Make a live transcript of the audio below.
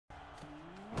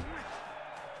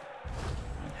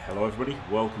Hello everybody,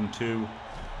 welcome to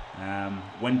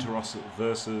Wenteros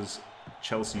versus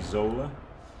Chelsea Zola.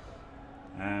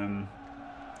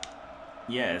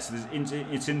 Yes,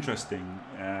 it's interesting.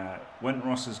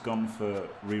 Wenteros has gone for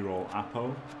reroll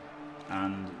Apo,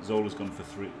 and Zola's gone for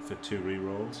two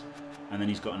rerolls, and then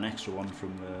he's got an extra one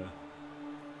from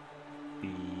the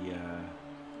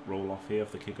roll off here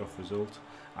of the kickoff result.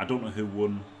 I don't know who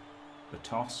won the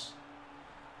toss,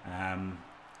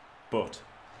 but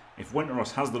if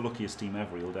Wenteros has the luckiest team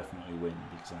ever, he'll definitely win,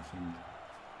 because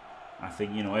I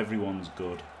think you know, everyone's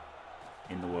good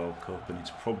in the World Cup, and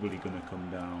it's probably going to come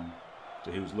down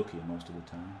to who's luckier most of the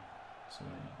time. So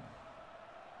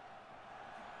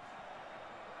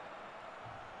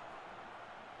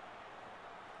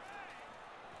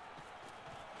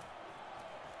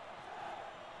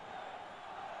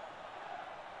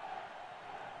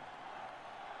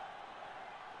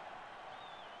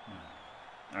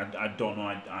I don't know.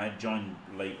 I joined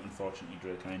late, unfortunately,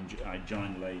 Drake. I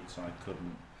joined late, so I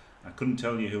couldn't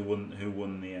tell you who won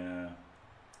the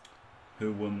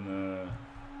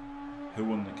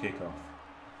kickoff,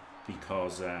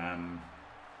 because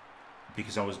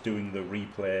I was doing the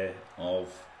replay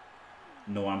of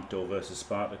Noamto versus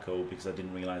Spartaco, because I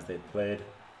didn't realise they'd played.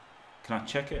 Can I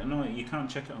check it? No, you can't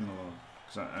check it on the log,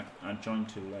 because I joined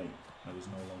too late. There was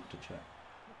no log to check.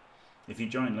 If you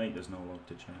join late, there's no log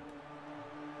to check.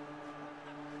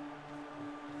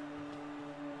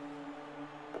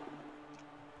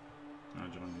 I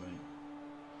joined late.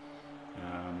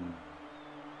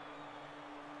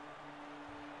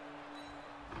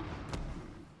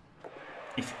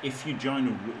 If you join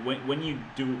when you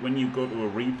go to a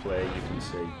replay, you can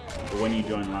see, but when you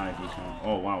join live, you can't.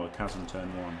 Oh wow, a chasm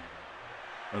turn one,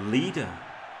 a leader.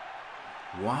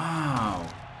 Wow.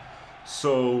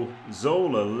 So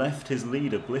Zola left his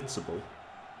leader blitzable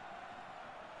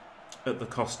at the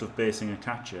cost of basing a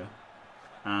catcher,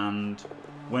 and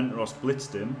Wenteros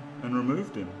blitzed him and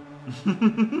removed him.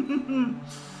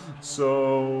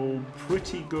 So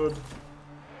pretty good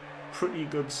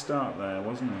start there,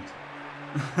 wasn't it?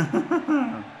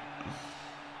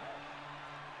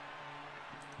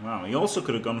 Wow, he also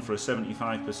could have gone for a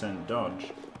 75%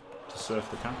 dodge to surf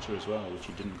the catcher as well, which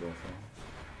he didn't go for.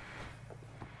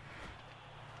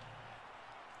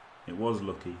 It was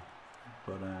lucky,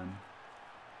 but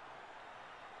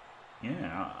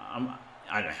yeah,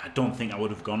 I don't think I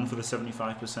would have gone for the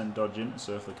 75% dodge in to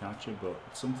surf the catcher, but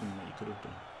it's something that you could have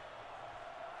done.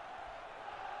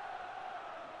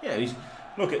 Yeah,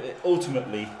 look,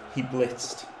 ultimately he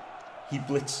blitzed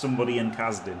somebody and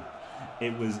cased him.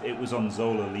 It was on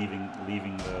Zola leaving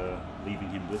him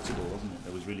blitzable, wasn't it?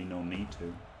 There was really no need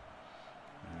to,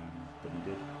 but he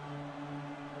did.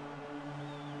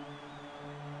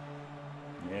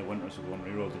 Yeah, Wenteros with one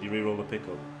reroll. Did he reroll the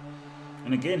pickup?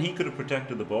 And again, he could have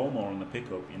protected the ball more on the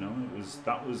pickup. You know,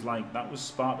 that was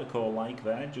Spartaco like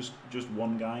there, just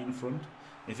one guy in front.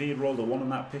 If he had rolled a 1 on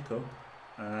that pickup,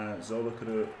 Zola could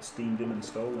have steamed him and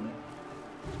stolen it.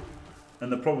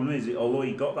 And the problem is, although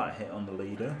he got that hit on the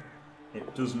leader,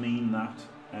 it does mean that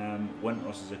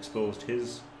Wenteros has exposed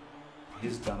his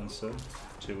dancer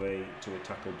to a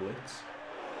tackle blitz.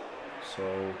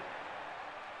 So,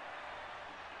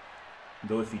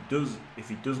 though if he does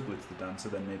blitz the dancer,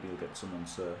 then maybe he'll get someone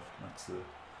surfed.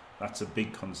 That's a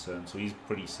big concern. So he's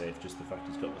pretty safe. Just the fact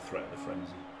he's got the threat of the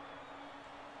frenzy.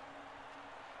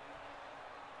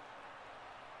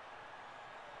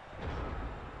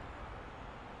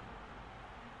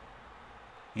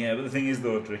 Yeah, but the thing is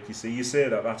though, Drick, you say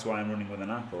that's why I'm running with an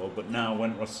Apo, but now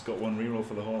Wenteros has got one reroll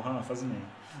for the whole half, hasn't he?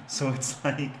 So it's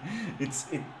like,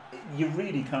 you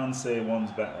really can't say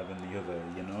one's better than the other,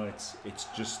 you know, it's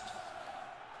just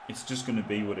going to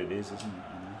be what it is, isn't it,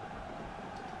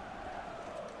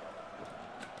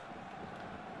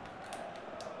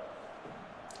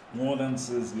 you know? War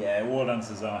dancers, yeah, war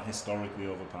dancers are historically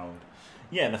overpowered.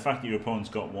 Yeah, the fact that your opponent's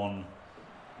got one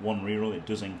reroll, it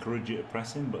does encourage you to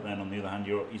press him, but then on the other hand,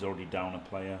 he's already down a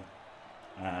player.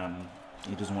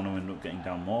 He doesn't want to end up getting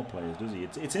down more players, does he?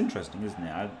 It's interesting, isn't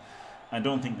it? I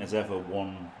don't think there's ever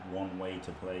one way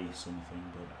to play something,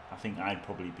 but I think I'd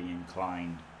probably be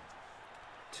inclined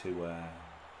to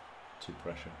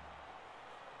pressure.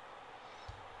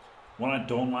 What I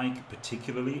don't like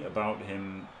particularly about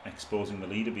him exposing the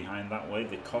leader behind that way,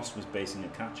 the cost was basing a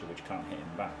catcher, which can't hit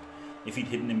him back. If he'd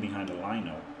hidden him behind a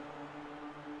line-up,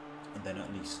 and then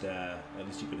at least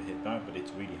you could have hit back, but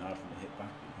it's really hard for him to hit back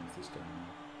against this guy now.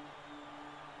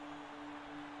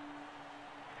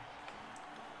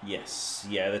 Yes,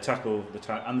 yeah, the tackle,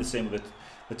 and the same with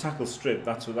the tackle strip.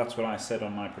 That's what I said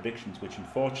on my predictions, which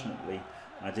unfortunately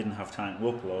I didn't have time to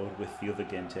upload with the other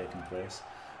game taking place.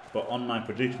 But on my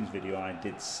predictions video, I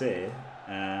did say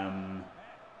I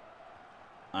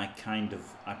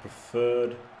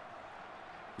preferred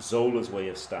Zola's way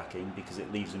of stacking because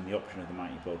it leaves him the option of the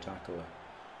Mighty Blow Tackler,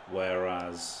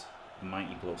 whereas the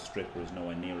Mighty Blow Stripper is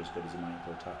nowhere near as good as the Mighty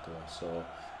Blow Tackler. So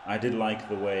I did like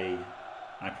the way,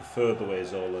 I preferred the way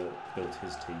Zola built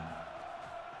his team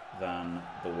than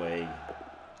the way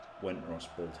Wenteros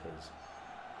built his,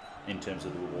 in terms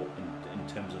of the war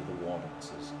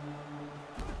dances.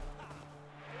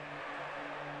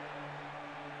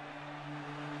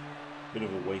 Bit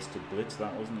of a wasted blitz,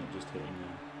 that, wasn't it? Just hitting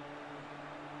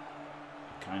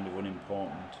a kind of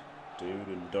unimportant dude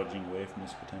and dodging away from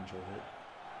his potential hit.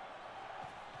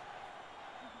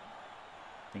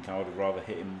 I think I would have rather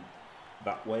hit him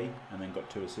that way and then got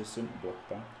 2 assists in and blocked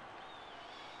back.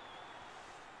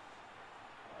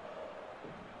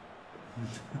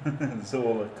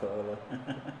 Zola caller.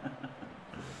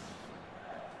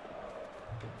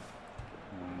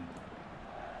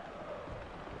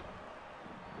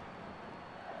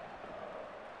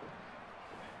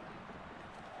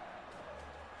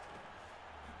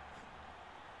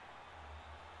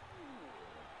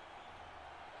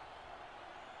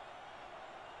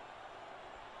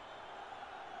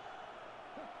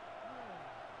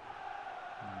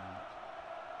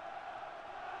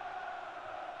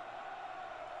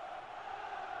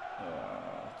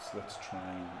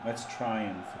 Let's try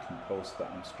and fucking post that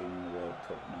I'm streaming the World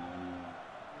Cup now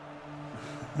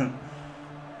anyway.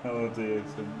 Hello dear,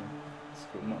 it's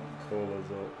not Cola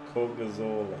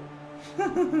Zola.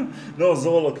 No,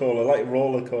 Zola Cola, like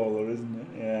roller cola, isn't it?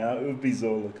 Yeah, it would be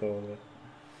Zola Cola.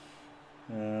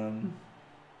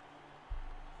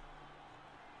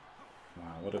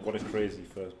 Wow, what a crazy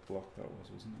first block that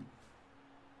was, wasn't it?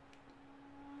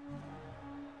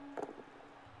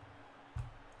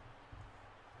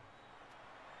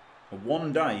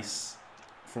 One dice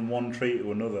from one tree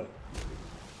to another.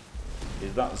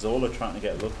 Is that Zola trying to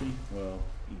get lucky? Well,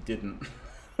 he didn't.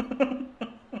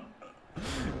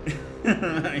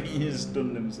 He just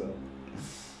stunned himself.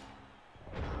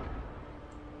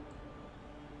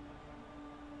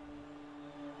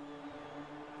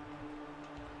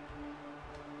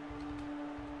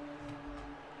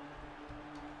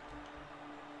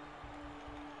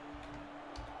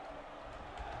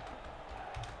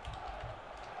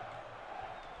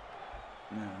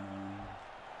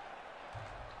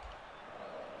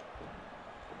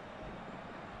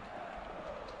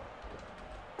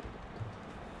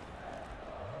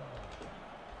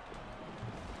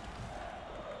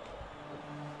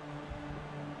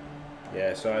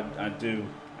 Yeah, so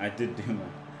I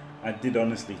did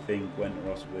honestly think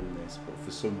Wenteros would win this, but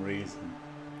for some reason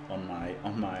on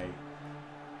my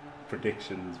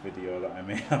predictions video that I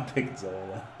made, I picked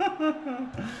Zola.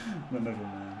 But never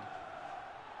mind.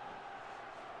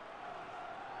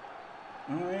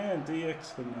 Oh yeah,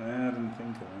 DX, I didn't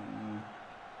think of it.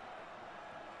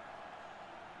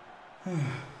 Yeah.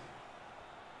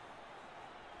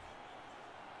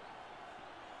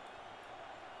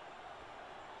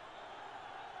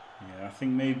 Yeah, I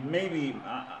think maybe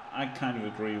I kind of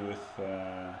agree with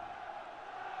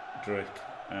Drake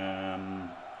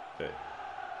that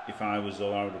if I was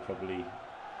Zola, I would have probably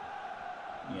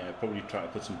try to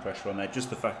put some pressure on there. Just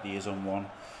the fact that he is on one,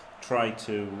 try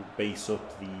to base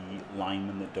up the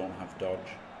linemen that don't have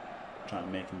dodge, try to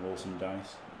make him roll some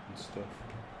dice and stuff.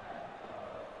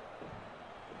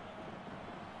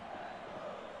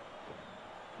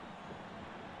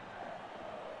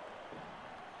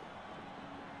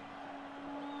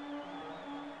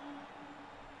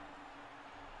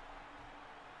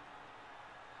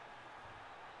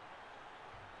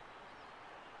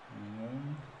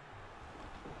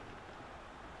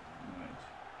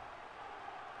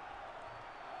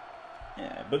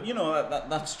 But you know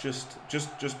that's just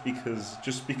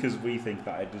because we think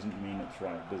that, it doesn't mean it's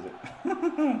right, does it?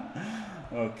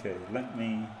 Okay, let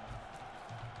me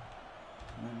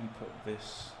put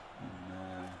this in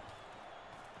there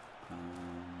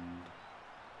and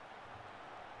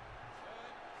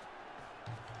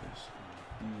this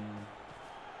in here.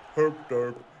 Herp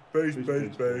derp,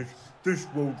 base. This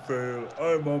won't fail.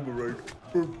 I'm on the right.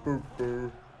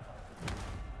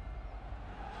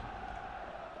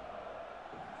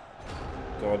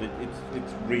 God,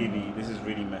 it's really, this is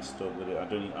really messed up with it. I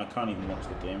can't even watch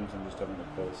the games. I'm just having to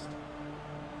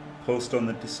post on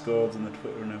the Discords and the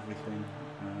Twitter and everything.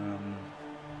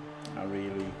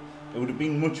 It would have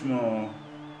been much more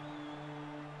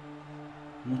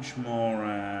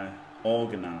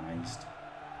organised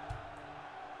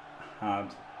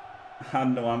had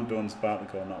No Amdo and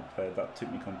Spartaco not played. That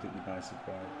took me completely by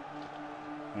surprise.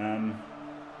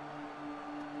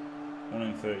 1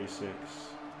 in 36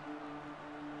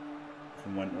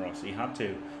 from Wenteros. He had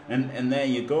to, and there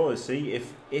you go. See,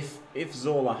 if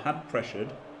Zola had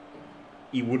pressured,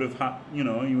 he would have had, you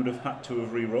know, he would have had to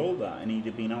have re-rolled that, and he'd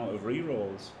have been out of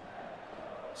re-rolls.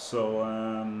 So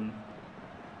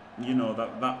you know,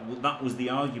 that was the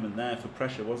argument there for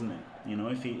pressure, wasn't it? You know,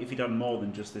 if he'd had more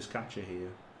than just this catcher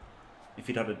here, if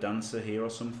he'd had a dancer here or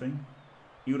something,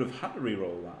 he would have had to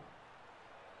re-roll that.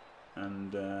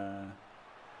 And yeah.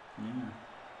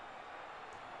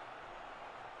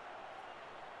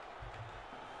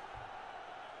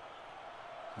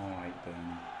 Alright,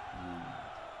 Ben.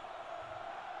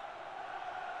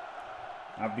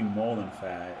 I've been more than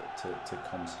fair to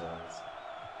consoles.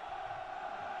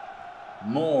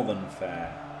 More than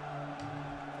fair.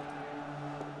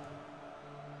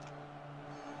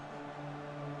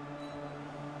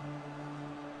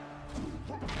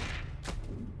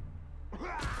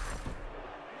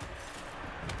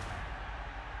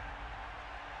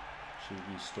 Should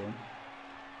we stun?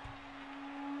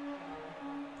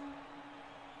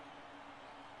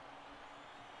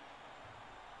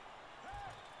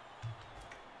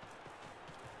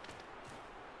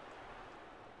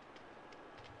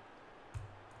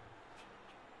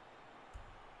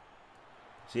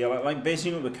 So yeah, like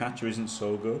basing up the catcher isn't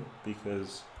so good,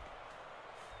 because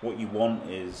what you want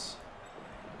is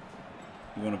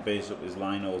you want to base up his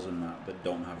linos and that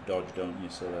don't have dodge, don't you?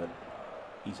 So that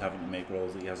he's having to make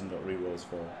rolls that he hasn't got re-rolls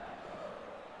for,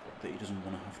 that he doesn't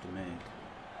want to have to make,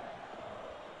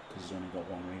 because he's only got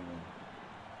one re-roll.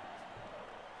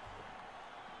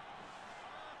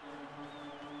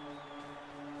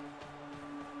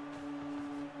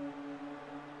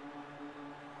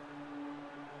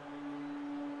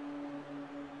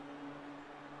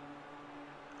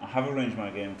 I have arranged my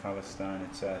game, Calistan.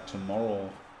 It's tomorrow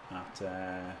at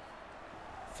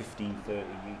 15:30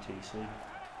 UTC.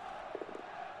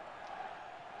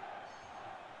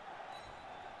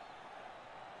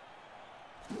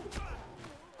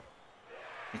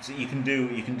 It's you can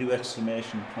do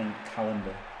exclamation point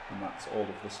calendar, and that's all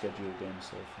of the scheduled games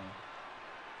so far.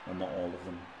 Well, not all of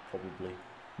them, probably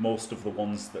most of the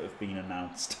ones that have been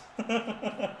announced,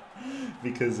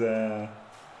 because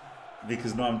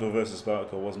Noamdo versus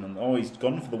Spartaco wasn't in. Oh, he's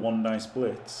gone for the one dice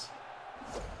blitz.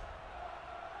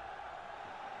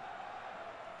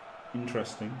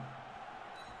 Interesting.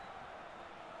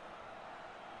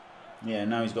 Yeah,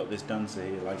 now he's got this dancer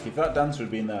here. Like, if that dancer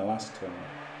had been there last turn,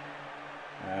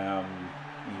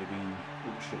 he'd have been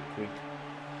up shit quick.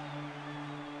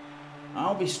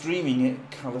 I'll be streaming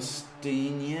it,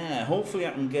 Calistine. Yeah, hopefully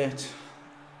I can get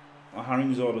a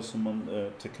Haringzord or someone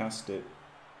to cast it.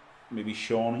 Maybe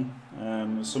Shawnee.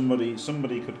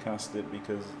 Somebody could cast it,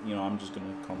 because you know I'm just going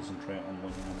to concentrate on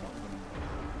winning.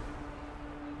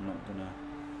 I'm not gonna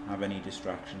have any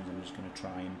distractions. I'm just going to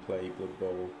try and play Blood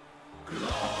Bowl.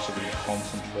 Actually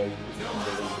concentrate. If you can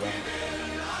believe that.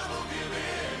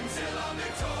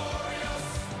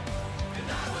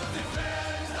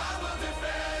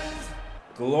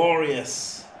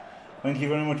 Glorious. Thank you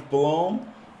very much, Blom.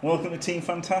 Welcome to Team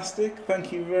Fantastic.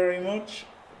 Thank you very much.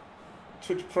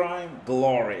 Twitch Prime,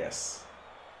 glorious.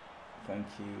 Thank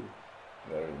you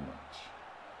very much.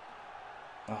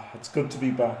 Oh, it's good to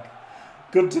be back.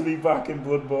 Good to be back in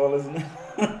Blood Bowl, isn't it?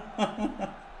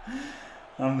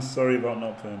 I'm sorry about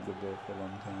not playing Blood Bowl for a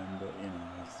long time, but you know,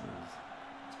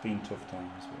 it's been tough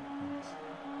times. But thanks.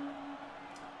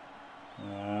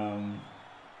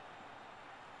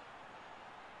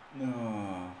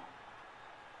 No.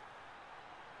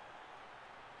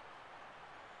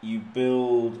 You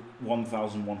build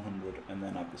 1,100 and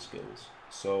then add the skills.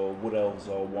 So Wood Elves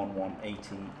are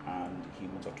 1,180 and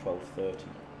humans are 1,230.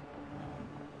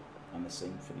 And the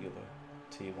same for the other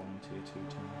tier 1 and tier 2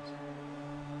 teams.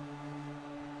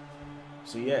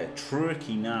 So yeah,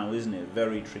 tricky now, isn't it?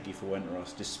 Very tricky for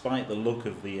Wenteros. Despite the look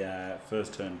of the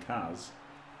first turn Kaz,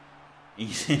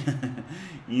 he's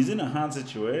in a hard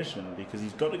situation, because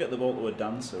he's got to get the ball to a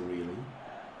dancer, really.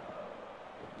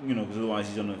 You know, because otherwise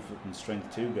he's on a fucking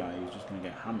strength 2 guy who's just going to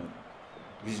get hammered.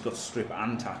 Because he's got strip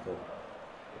and tackle.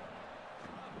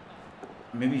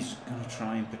 Maybe he's going to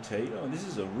try and potato. This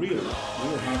is a real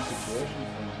hard situation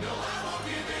for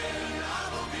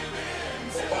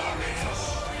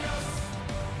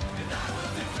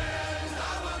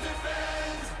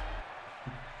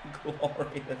him.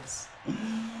 Glorious.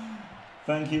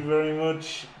 Thank you very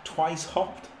much. Twice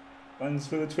hopped. Thanks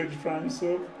for the Twitch Prime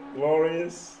sub.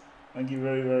 Glorious. Thank you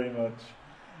very, very much.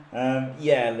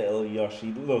 Yeah, little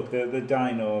Yoshi. Look, the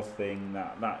dino thing,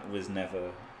 that was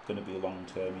never going to be long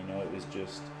term. You know, it was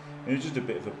just a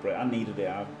bit of a break. I needed it.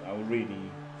 I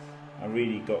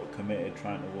really got committed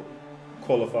trying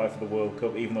qualify for the World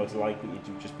Cup, even though it's likely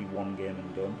to just be one game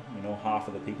and done. You know, half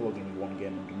of the people are going to be one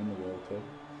game and done in the World Cup.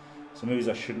 So maybe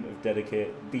I shouldn't have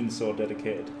been so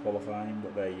dedicated to qualifying,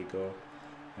 but there you go.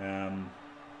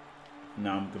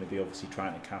 Now I'm going to be obviously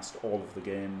trying to cast all of the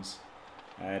games.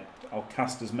 I'll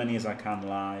cast as many as I can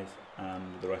live, and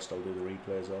the rest I'll do the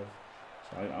replays of.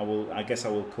 So I guess I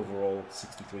will cover all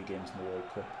 63 games in the World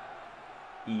Cup,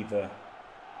 either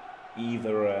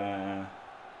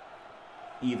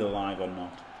live or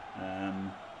not.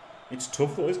 It's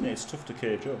tough though, isn't it? It's tough to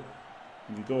cage up.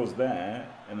 If he goes there,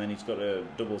 and then he's got a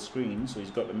double screen, so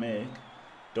he's got to make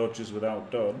dodges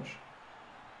without dodge.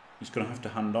 He's going to have to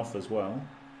hand off as well,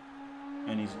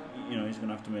 and he's going to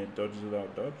have to make dodges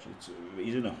without dodge.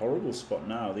 He's in a horrible spot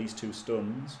now. These two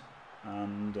stuns,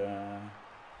 and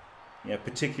yeah,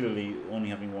 particularly only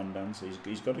having one dancer.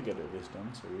 He's got to get at this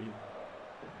dancer. Really.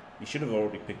 He should have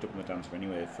already picked up on the dancer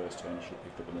anyway. First turn, he should have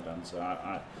picked up on the dancer.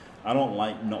 I don't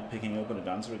like not picking up on a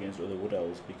dancer against other Wood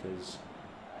Elves, because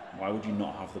why would you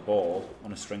not have the ball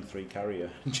on a strength 3 carrier?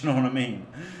 Do you know what I mean?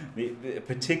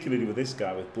 Particularly with this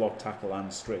guy with block, tackle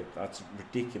and strip, that's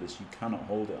ridiculous. You cannot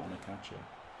hold it on a catcher.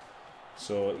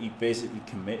 So he basically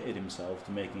committed himself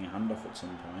to making a handoff at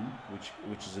some point,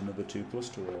 which is another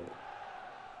 2+ to roll.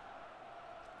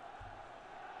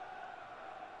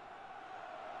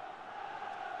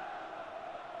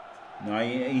 No,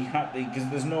 he had, because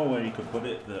there's nowhere he could put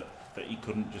it that he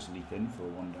couldn't just leap in for a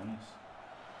 1 dice.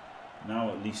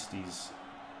 Now at least it's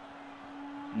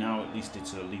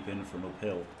a leap in for an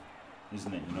uphill,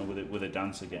 isn't it? You know, with a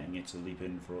dancer getting it's a leap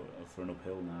in for an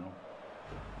uphill now,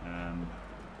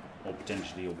 or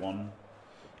potentially a 1.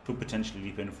 Could potentially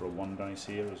leap in for a 1 dice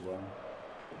here as well.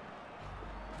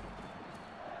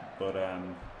 But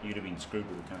you'd have been screwed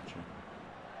with the catcher.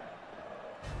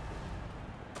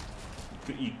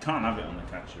 You can't have it on the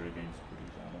catcher against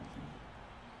Woodies, I don't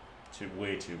think.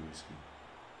 Way too risky.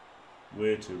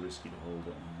 Way too risky to hold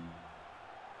it on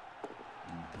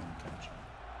the catcher.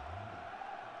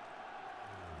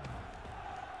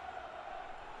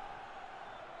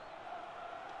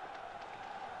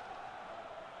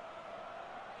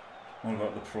 What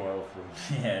about the Pro Elf run?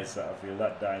 Yes, I feel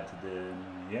that died today.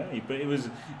 Yeah, but it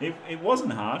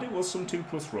wasn't hard. It was some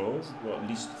 2+ rolls. Well, at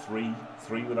least three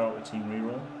without a team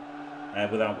reroll.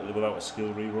 Without a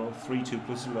skill reroll, 3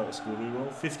 2+s without a skill reroll,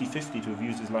 50-50 to have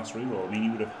used his last reroll. I mean, he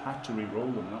would have had to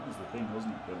reroll them. That was the thing,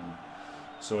 wasn't it?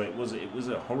 So it was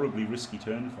a horribly risky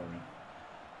turn for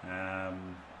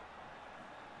him.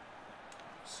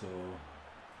 So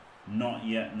not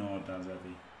yet, no,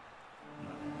 Dazevi.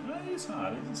 No, it's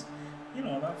hard.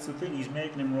 That's the thing. He's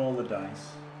making him roll the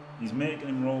dice.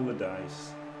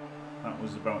 That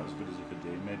was about as good as he could do.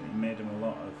 He made him a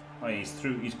lot of. Oh,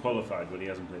 he's qualified, but he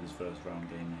hasn't played his first round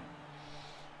game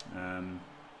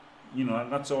yet.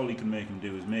 That's all he can make him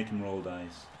do, is make him roll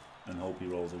dice and hope he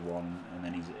rolls a 1, and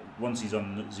then once he's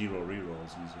on 0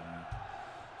 rerolls, he's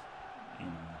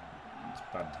it's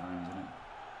bad times, isn't it?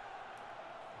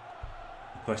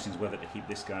 The question is whether to keep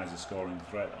this guy as a scoring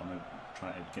threat or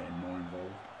try to get him more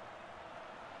involved.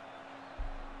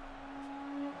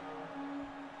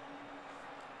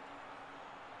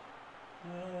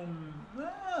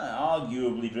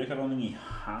 Arguably, Drake. I don't think he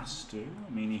has to. I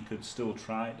mean, he could still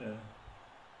try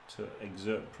to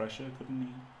exert pressure, couldn't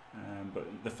he? But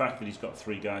the fact that he's got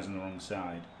 3 guys on the wrong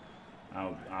side,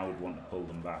 I would want to pull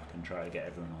them back and try to get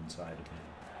everyone on side again.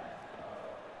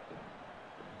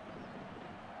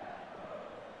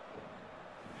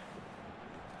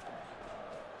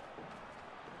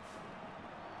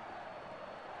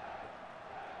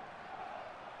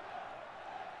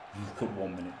 Look at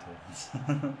 1 minute turns.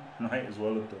 Might as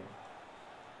well have done.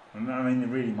 I mean, they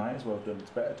really might as well have done. It's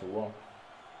better to watch.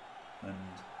 And,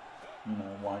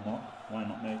 why not? Why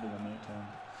not make the 1 minute turn?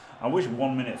 I wish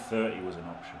 1 minute 30 was an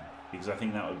option, because I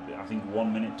think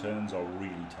 1 minute turns are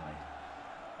really tight.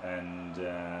 And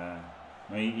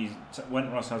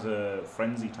Wenteros has a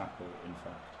frenzy tackle, in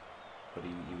fact, but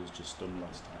he was just stunned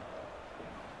last time.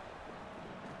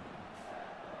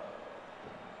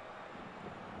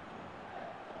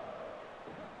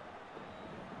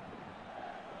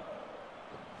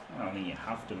 I mean, you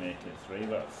have to make it 3,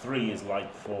 but 3 is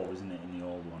like 4, isn't it, in the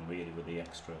old one, really, with the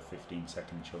extra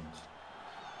 15-second chunks.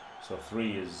 So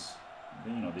 3 is,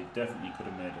 they definitely could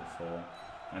have made it 4.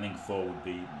 I think 4 would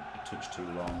be a touch too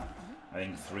long. I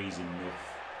think 3's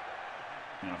enough.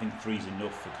 I think 3's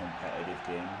enough for competitive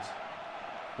games.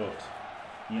 But,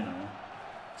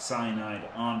 Cyanide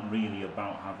aren't really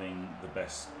about having the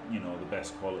best, the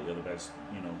best quality or the best,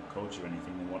 coach or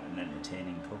anything. They want an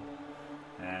entertaining cup.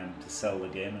 To sell the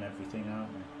game and everything,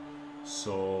 aren't they?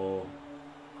 So,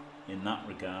 in that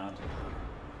regard,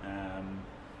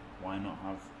 Why not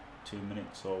have 2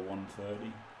 minutes or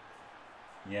 1:30?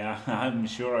 Yeah, I'm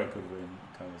sure I could win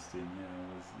Palestine.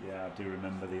 Yeah, I do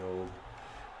remember the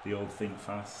old think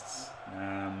fasts.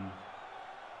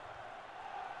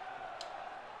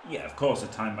 Yeah, of course, a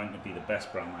time bank would be the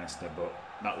best Brandmeister, but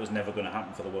that was never going to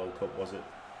happen for the World Cup, was it?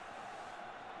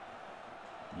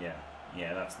 Yeah,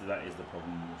 that is the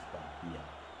problem with that. Yeah,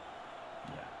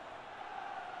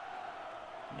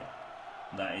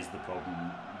 that is the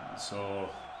problem. So,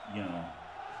 you know,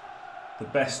 the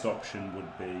best option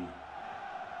would be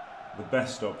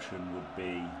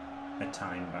a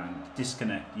time bank.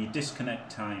 You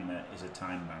disconnect timer is a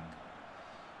time bank.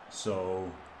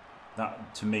 So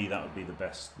that, to me, that would be the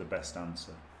best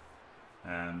answer.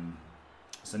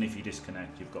 So then if you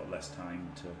disconnect, you've got less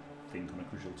time to think on a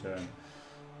crucial turn,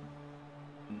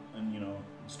 and you know,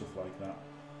 stuff like that.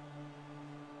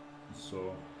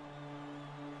 So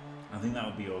I think that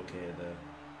would be okay.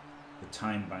 The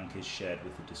time bank is shared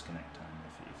with the disconnect time,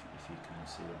 if you can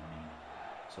see what I mean.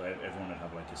 So everyone would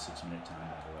have like a 6-minute time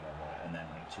bank or whatever, and then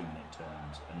like 2-minute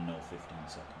turns and no 15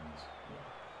 seconds. Yeah.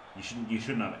 You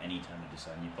shouldn't have any time to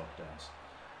decide in your block dice,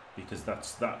 because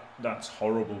that's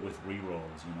horrible with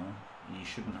re-rolls. You know, you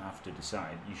shouldn't have to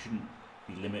decide. You shouldn't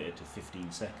be limited to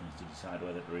 15 seconds to decide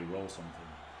whether to re-roll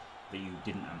something that you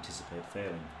didn't anticipate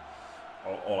failing,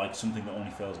 or like something that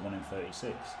only fails 1 in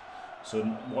 36. So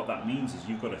what that means is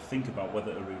you've got to think about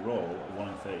whether to re-roll a 1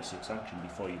 in 36 action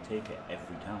before you take it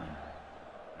every time.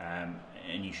 And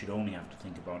you should only have to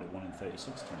think about it 1 in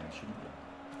 36 times, shouldn't you?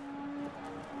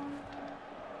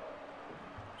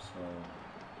 So,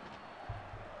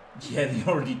 yeah, they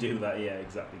already do that. Yeah,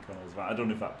 exactly, Connors. I don't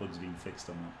know if that bug's been fixed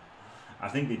or not. I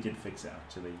think they did fix it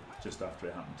actually, just after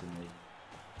it happened to me.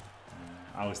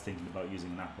 I was thinking about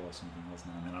using an apple or something,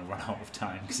 wasn't I? And then I ran out of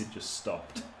time because it just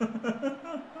stopped.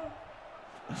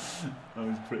 That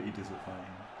was pretty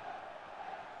disappointing.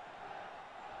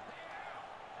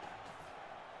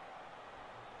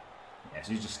 Yeah,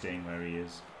 so he's just staying where he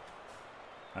is.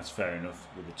 That's fair enough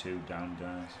with the 2 down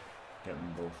guys. Get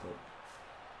them both up.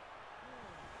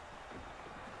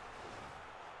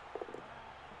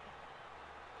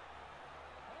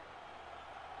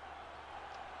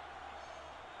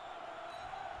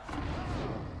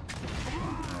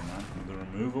 Oh man, the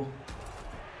removal.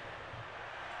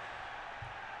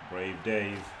 Brave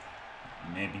Dave.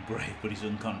 He may be brave, but he's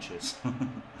unconscious.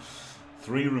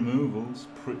 3 removals,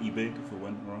 pretty big for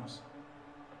Wenteros.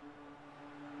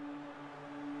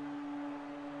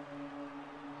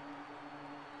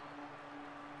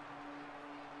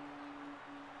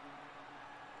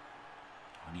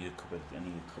 I need a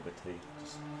cup of tea.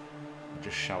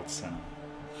 Just shout Senna.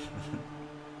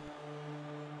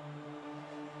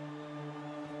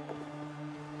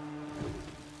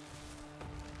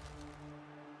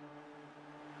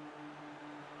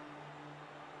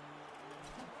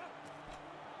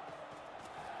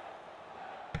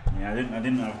 Yeah, I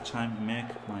didn't have time to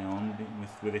make my own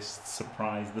with this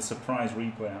the surprise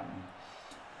replay happening.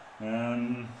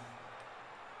 Yeah.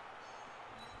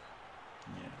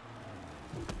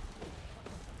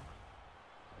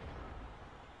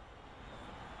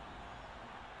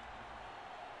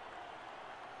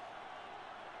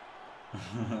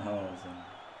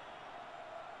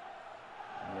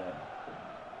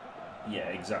 Yeah,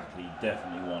 exactly.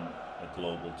 Definitely want a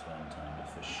global turn timer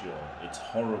for sure. It's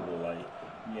horrible, like,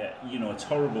 yeah, you know, it's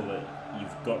horrible that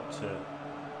you've got to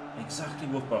exactly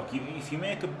Wolfbach. If you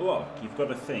make a block, you've got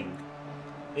to think: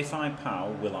 if I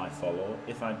pow, will I follow?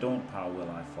 If I don't pow, will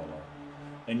I follow?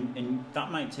 And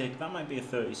that might be a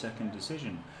 30-second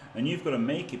decision, and you've got to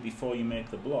make it before you make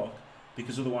the block,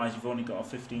 because otherwise you've only got a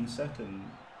 15-second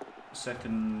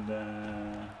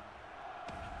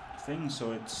thing.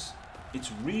 So it's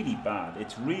really bad.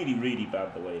 It's really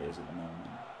bad the way it is at the moment.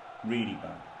 Really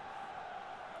bad.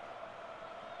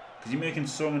 Because you're making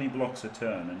so many blocks a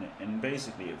turn, and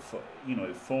basically it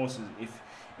forces, if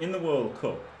in the World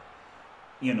Cup,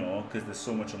 you know, because there's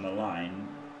so much on the line,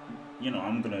 you know,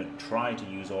 I'm going to try to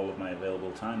use all of my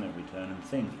available time every turn and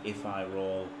think, if I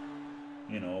roll,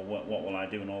 you know, what will I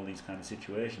do in all these kind of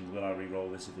situations? Will I re-roll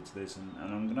this if it's this? And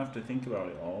I'm going to have to think about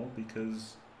it all,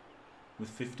 because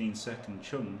with 15-second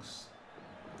chunks,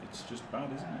 it's just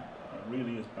bad, isn't it? It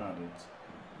really is bad.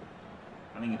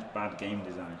 I think it's bad game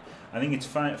design. I think it's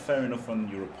fair enough on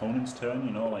your opponent's turn,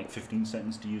 you know, like 15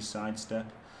 seconds to use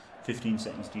sidestep, 15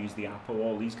 seconds to use the apple,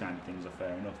 all these kind of things are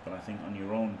fair enough, but I think on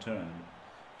your own turn,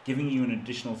 giving you an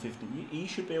additional 15, he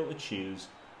should be able to choose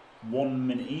 1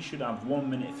 minute, he should have 1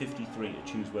 minute 53 to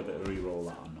choose whether to re-roll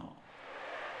that or not,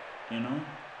 you know?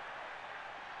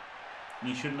 And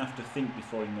he shouldn't have to think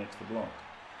before he makes the block.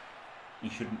 He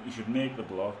should make the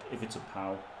block. If it's a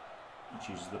POW, he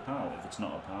chooses the PAL. If it's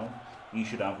not a PAL, you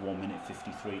should have 1 minute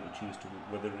 53 to choose to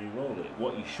whether to re-roll it.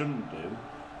 What you shouldn't do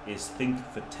is think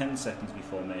for 10 seconds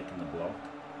before making the block,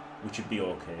 which would be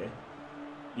okay,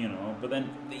 you know. But then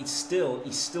he's still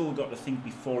got to think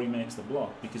before he makes the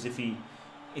block, because if he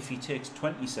takes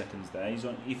 20 seconds there,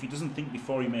 if he doesn't think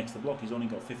before he makes the block, he's only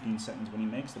got 15 seconds when he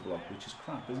makes the block, which is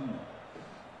crap, isn't it?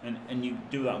 And you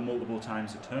do that multiple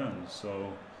times a turn,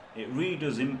 so it really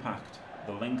does impact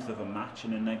the length of a match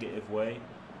in a negative way,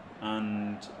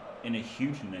 and in a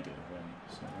hugely negative way.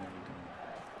 So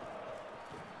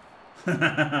there you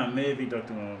go. Maybe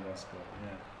Dr. Moscow,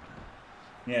 yeah.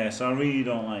 Yeah, so I really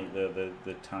don't like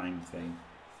the time thing.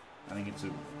 I think it's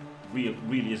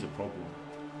really is a problem.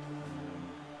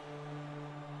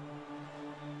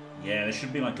 Yeah, there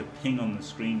should be like a ping on the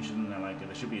screen, shouldn't there? Like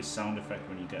there should be a sound effect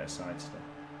when you get a sidestep.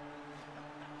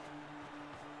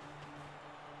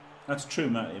 That's true,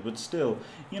 Matty, but still,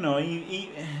 you know,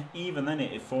 even then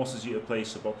it forces you to play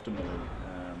suboptimally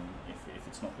if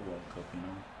it's not the World Cup, you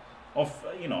know.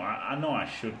 You know, I know I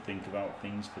should think about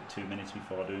things for 2 minutes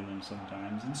before doing them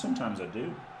sometimes, and sometimes I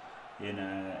do in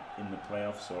the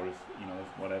playoffs, or if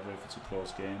it's a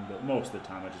close game. But most of the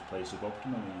time I just play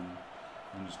suboptimally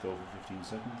and just go for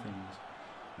 15-second things.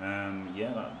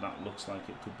 Yeah, that looks like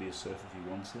it could be a surf if he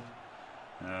wants it.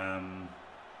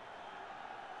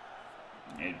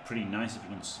 It's pretty nice if he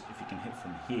can hit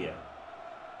from here,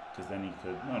 because then he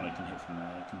can hit from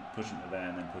there. He can push into there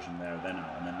and then push him there and then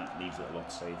out, and then that leaves it a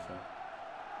lot safer.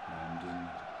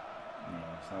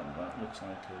 So that looks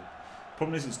like a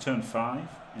problem. Is it's turn 5,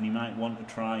 and he might want to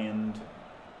try and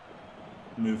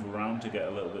move around to get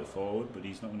a little bit forward, but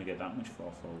he's not going to get that much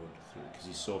far forward because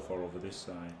he's so far over this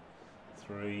side.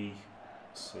 3,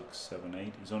 6, 7,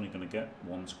 8. He's only going to get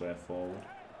 1 square forward.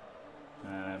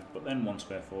 But then 1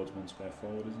 square forward's 1 square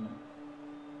forward, isn't it?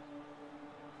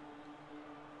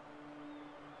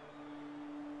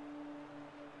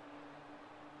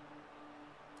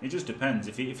 It just depends.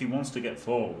 If he wants to get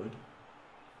forward,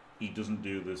 he doesn't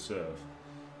do the serve.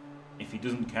 If he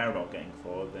doesn't care about getting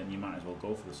forward, then you might as well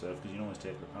go for the serve, because you can always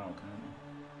take the PAL, can't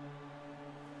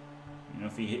you? You know,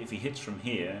 if he hits from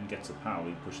here and gets a PAL,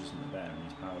 he pushes into there and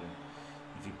he's powering.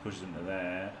 If he pushes into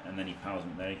there and then he powers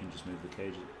into there, he can just move the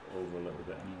cage over a little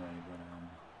bit anyway. But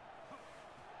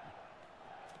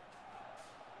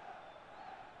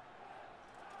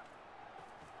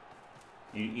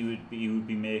he would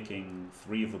be making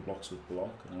 3 of the blocks with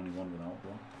block and only 1 without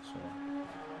block. So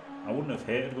I wouldn't have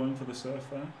hated going for the surf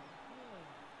there.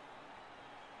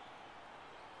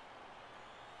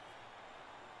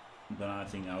 But I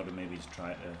think I would have maybe just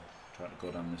tried to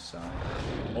go down this side.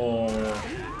 Or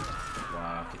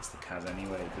wow, it's the Kaz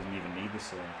anyway. It doesn't even need the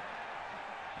serve.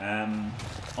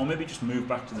 Or maybe just move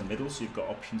back to the middle so you've got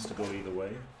options to go either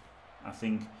way. I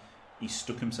think he's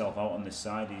stuck himself out on this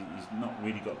side. He's not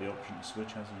really got the option to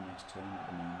switch, has he, next turn at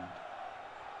the moment.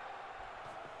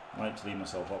 I like to leave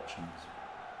myself options.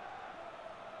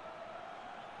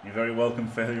 You're very welcome,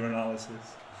 failure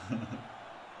analysis.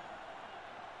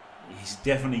 He's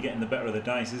definitely getting the better of the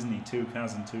dice, isn't he? 2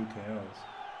 Kaz and 2 KOs.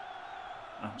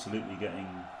 Absolutely getting...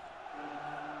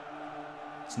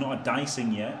 It's not a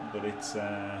dicing yet, but it's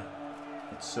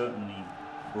certainly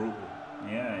brutal.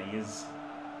 Yeah, he is...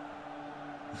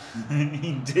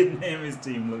 He did name his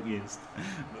team luckiest.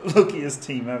 Luckiest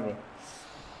team ever.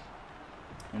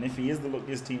 And if he is the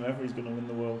luckiest team ever, he's going to win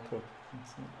the World Cup.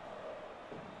 That's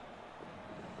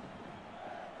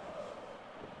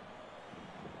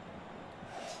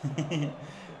it.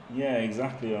 Yeah,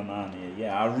 exactly on Arnie.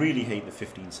 Yeah, I really hate the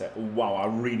 15-second. Wow, I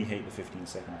really hate the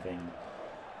 15-second thing,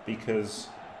 because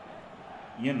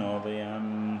you know they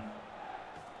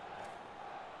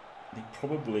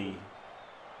probably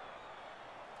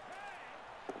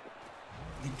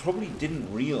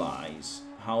didn't realise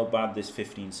how bad this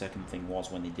 15-second thing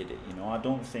was when they did it. You know, I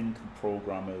don't think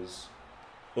programmers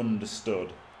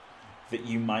understood that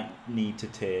you might need to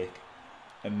take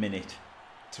a minute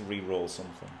to re-roll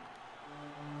something,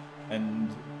 and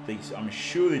I'm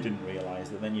sure they didn't realise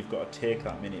that then you've got to take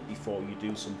that minute before you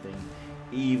do something.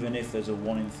 Even if there's a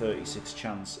 1 in 36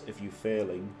 chance of you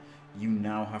failing, you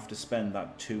now have to spend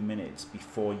that 2 minutes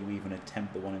before you even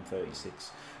attempt the 1 in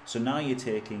 36. So now you're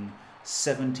taking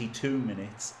 72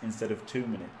 minutes instead of 2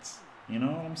 minutes. You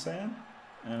know what I'm saying?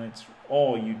 And it's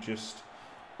or you just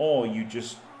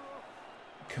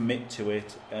commit to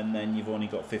it, and then you've only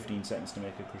got 15 seconds to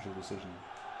make a crucial decision.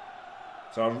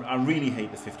 So I really hate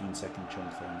the 15-second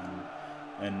chunk thing,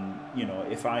 and you know,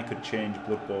 if I could change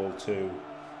Blood Bowl to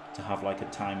have like a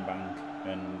time bank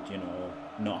and, you know,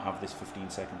 not have this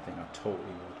 15-second thing, I totally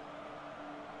would.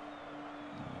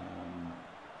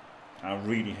 I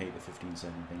really hate the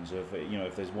 15-second thing. So if you know,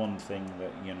 if there's one thing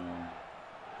that you know,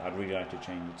 I'd really like to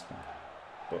change, it's that.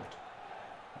 But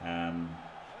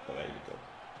there you go.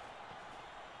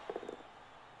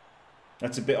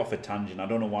 That's a bit off a tangent. I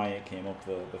don't know why it came up,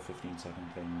 the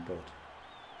 15-second thing, but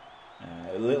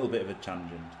a little bit of a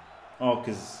tangent. Oh,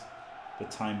 because the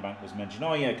time bank was mentioned.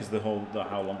 Oh yeah, because the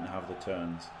how long to have the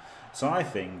turns. So I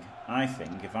think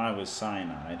if I was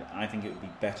Cyanide, I think it would be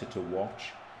better to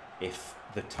watch if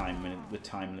the time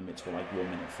limits were like 1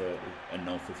 minute 30 and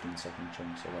no 15-second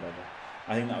chunks or whatever.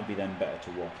 I think that would be then better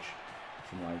to watch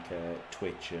from like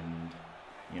Twitch and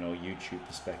you know YouTube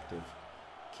perspective.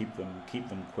 Keep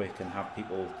them quick and have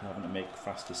people having to make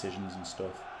fast decisions and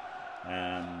stuff.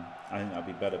 I think that'd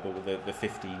be better. But with the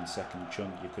 15-second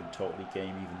chunk, you could totally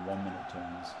game even 1 minute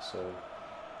turns. So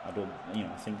I don't, you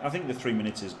know, I think the 3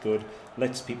 minutes is good.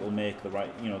 Lets people make the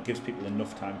right, you know, gives people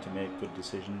enough time to make good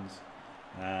decisions.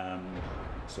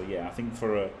 So yeah, I think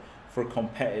for a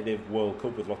competitive World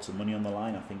Cup with lots of money on the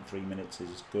line, I think 3 minutes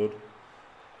is good.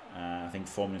 I think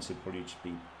 4 minutes would probably just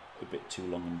be a bit too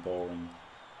long and boring.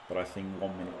 But I think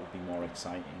 1 minute would be more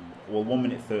exciting. Well, 1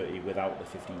 minute 30 without the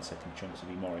 15-second chunks would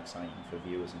be more exciting for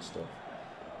viewers and stuff.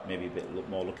 Maybe a bit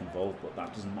more look involved, but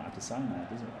that doesn't matter to Cyanide,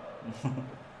 does it?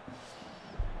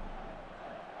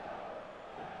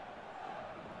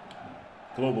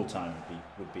 Global time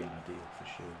would be ideal for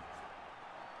sure.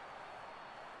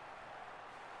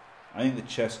 I think the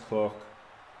chess clock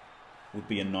would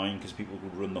be annoying because people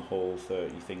would run the whole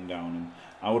 30 thing down, and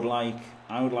I would like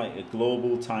a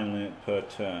global time limit per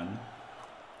turn,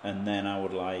 and then I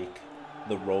would like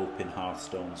the rope in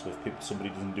Hearthstone, so if somebody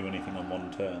doesn't do anything on one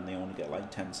turn, they only get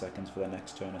like 10 seconds for their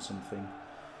next turn or something,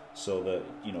 so that,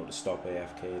 you know, to stop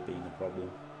AFK being a problem.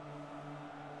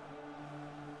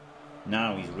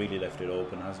 Now he's really left it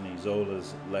open, hasn't he?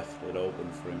 Zola's left it open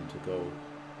for him to go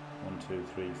 1, 2,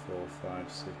 3, 4,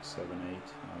 5, 6, 7,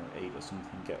 8, or 8 or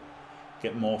something.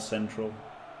 Get more central.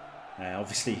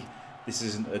 Obviously, this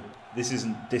isn't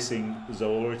dissing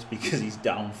Zola. It's because he's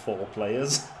down 4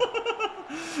 players,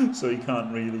 so he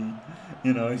can't really,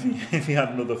 you know, if he had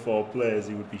another 4 players,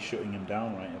 he would be shutting him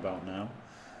down right about now.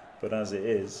 But as it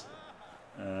is,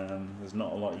 there's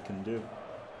not a lot you can do.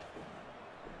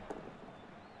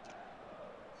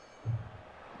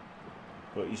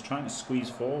 But he's trying to squeeze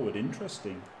forward.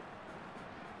 Interesting.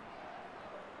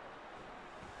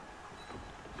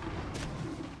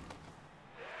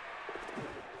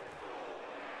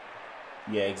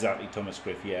 Yeah, exactly, Thomas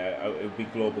Griff. Yeah, it would be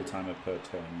global timer per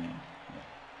turn. Yeah.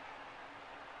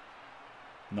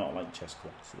 Not like chess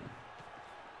clocks.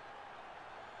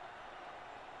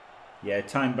 Yeah, a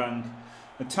time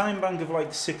bank of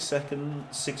like 6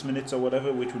 seconds, 6 minutes or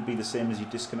whatever, which would be the same as your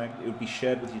disconnect. It would be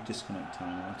shared with your disconnect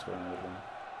timer. That's what I would like.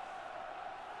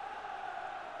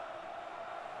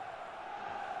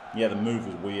 Yeah, the move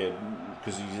was weird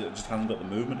because he just hasn't got the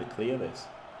movement to clear this.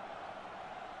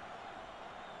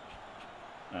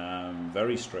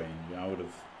 Very strange. I would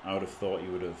have thought he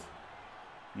would have,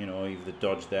 you know, either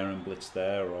dodged there and blitzed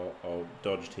there, or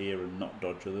dodged here and not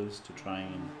dodge others to try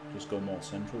and just go more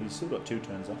central. He's still got 2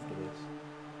 turns after this.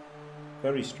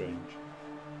 Very strange.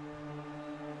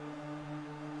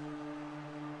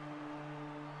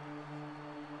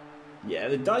 Yeah,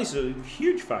 the dice are a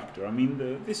huge factor. I mean,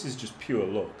 this is just pure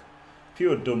luck.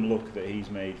 Pure dumb luck that he's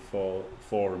made 4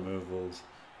 removals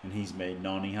and he's made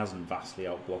none. He hasn't vastly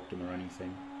outblocked him or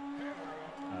anything.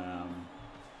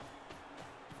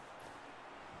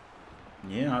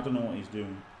 Yeah, I don't know what he's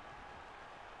doing.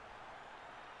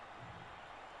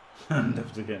 And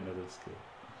have to get another skill.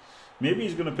 Maybe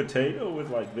he's going to potato with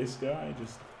like this guy,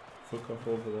 just fuck off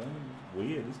over there.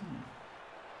 Weird, isn't it?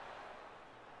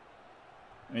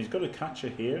 And he's got a catcher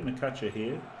here and a catcher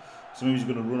here. So maybe he's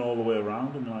going to run all the way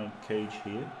around and like cage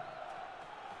here.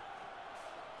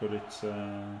 But it's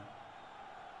a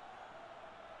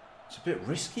bit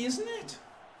risky, isn't it?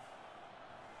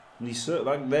 And he's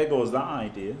like, there goes that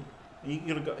idea. He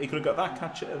could have got that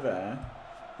catcher there.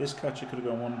 This catcher could have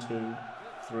gone 1, 2,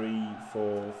 3,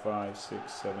 4, 5,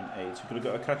 6, 7, 8. So he could have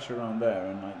got a catcher around there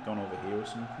and like gone over here or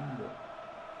something. But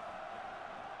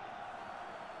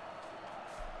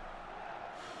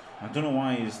I don't know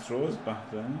why his throws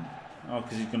back there. Oh,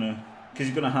 because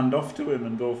he's gonna hand off to him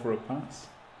and go for a pass.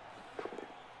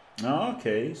 Oh,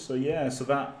 okay, so yeah, so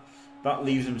that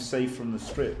leaves him safe from the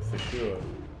strip for sure.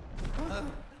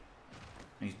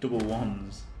 He's double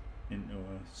ones into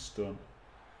a stun.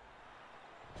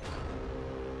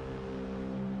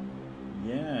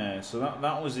 Yeah, so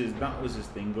that was his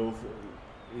thing. Go for,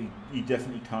 he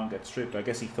definitely can't get stripped. I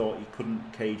guess he thought he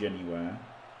couldn't cage anywhere,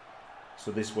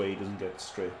 so this way he doesn't get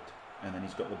stripped. and then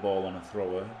he's got the ball on a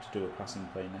thrower to do a passing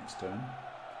play next turn,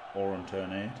 or on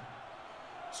turn 8.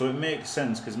 So it makes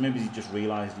sense, because maybe he just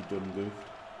realised he'd done goofed,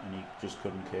 and he just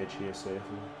couldn't cage here safely.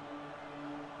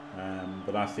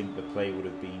 But I think the play would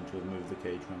have been to have moved the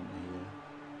cage round to here.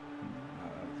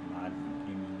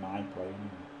 My play anyway.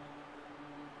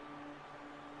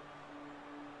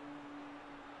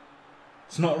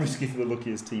 It's not risky for the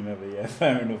luckiest team ever, yeah,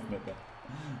 fair enough, Mipper.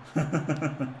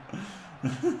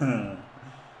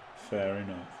 Fair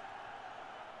enough.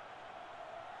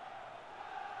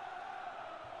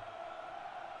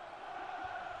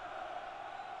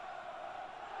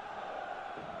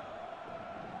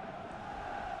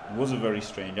 It was a very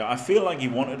strange. I feel like he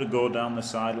wanted to go down the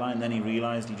sideline, then he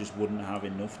realised he just wouldn't have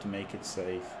enough to make it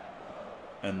safe,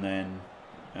 and then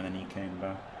he came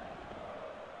back.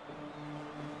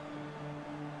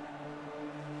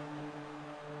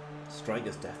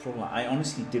 Striker's death roller. I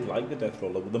honestly did like the death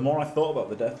roller, but the more I thought about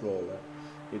the death roller,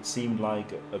 it seemed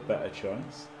like a better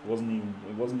choice. It wasn't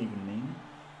even mean.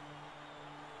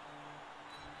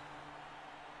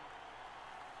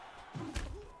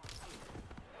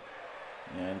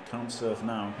 Yeah, you can't surf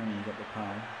now, can you? You got the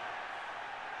power.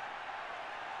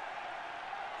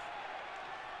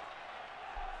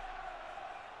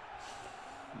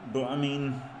 But I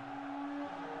mean,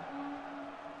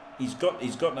 he's got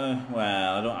a,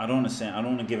 well, I don't want to say, I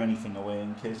don't want to give anything away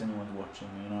in case anyone's watching,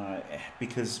 you know,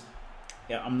 because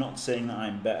yeah, I'm not saying that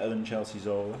I'm better than Chelsea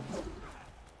Zola,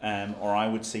 or I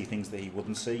would see things that he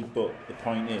wouldn't see, but the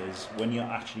point is, when you're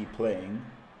actually playing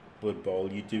Blood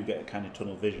Bowl, you do get a kind of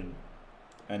tunnel vision,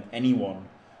 and anyone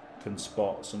can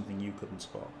spot something you couldn't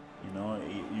spot, you know,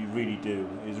 you really do.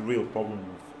 It's a real problem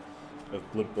of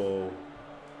Blood Bowl,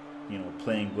 you know,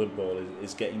 playing Blood Bowl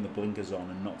is getting the blinkers on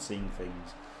and not seeing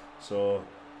things. So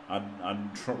I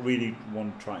really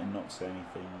want to try and not say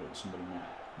anything that somebody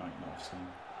might not have seen.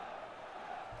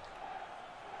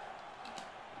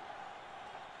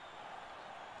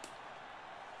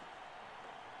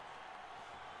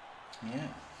 Yeah.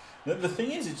 The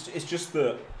thing is, it's just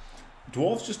that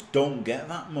dwarves just don't get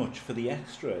that much for the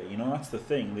extra. You know, that's the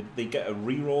thing. They get a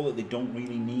reroll that they don't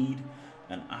really need,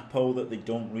 an apo that they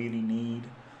don't really need,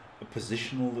 a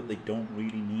positional that they don't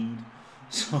really need.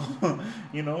 So,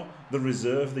 you know, the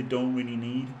reserve they don't really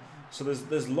need. So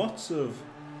there's lots of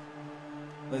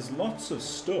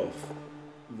stuff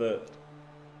that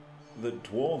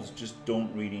dwarves just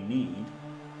don't really need,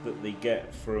 that they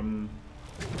get from,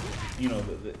 you know,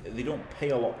 they don't pay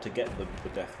a lot to get the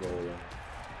death roller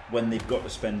when they've got to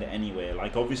spend it anyway.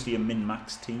 Like, obviously a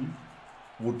min-max team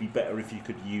would be better if you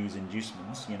could use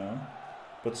inducements, you know,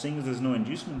 but seeing as there's no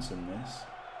inducements in this,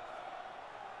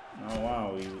 oh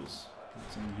wow, it's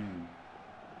in him.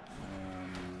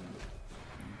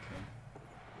 Okay.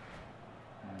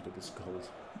 Double skulls.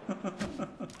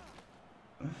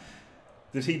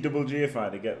 Did he double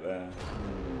GFI to get there?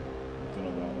 Don't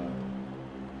know about that.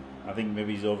 I think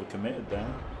maybe he's overcommitted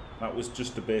there. That was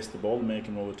just to base the ball, make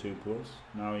him roll a 2+.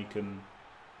 Now he can.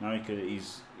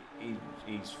 He's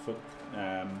fucked.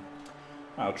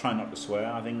 I'll try not to swear.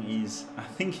 I think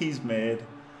he's made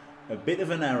a bit of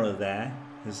an error there,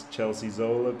 as Chelsea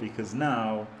Zola, because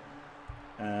now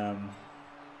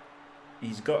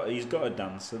he's got a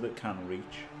dancer that can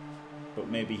reach, but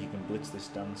maybe he can blitz this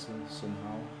dancer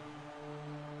somehow,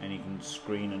 and he can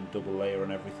screen and double layer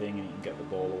and everything, and he can get the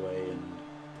ball away and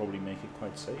probably make it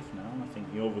quite safe now. I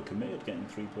think he overcommitted getting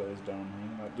 3 players down here.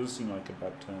 That does seem like a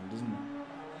bad turn, doesn't it?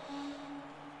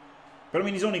 But I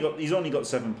mean, he's only got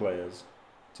 7 players,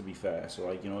 to be fair. So,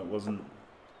 like, you know, it wasn't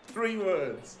 3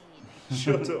 words.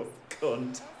 Shut up,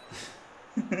 cunt.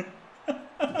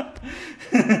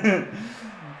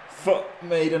 Fuck,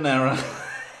 made an error.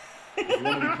 If you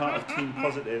want to be part of Team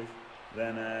Positive,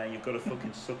 then you've got to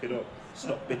fucking suck it up.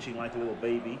 Stop bitching like a little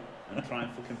baby and try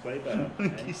and fucking play better.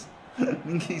 Okay? I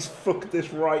think he's fucked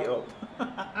this right up.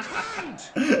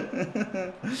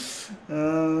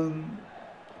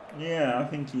 Yeah, I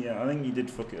think he did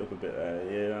fuck it up a bit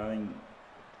there. Yeah, I think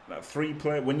that 3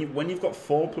 player when you've got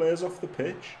 4 players off the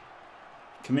pitch,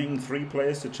 committing 3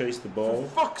 players to chase the ball.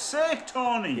 For fuck's sake,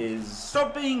 Tony!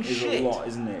 Stop being shit. Is a lot,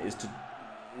 isn't it? Is to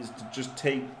just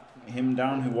take him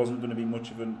down, who wasn't going to be much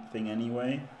of a thing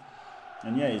anyway.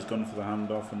 And yeah, he's gone for the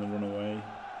handoff and the runaway.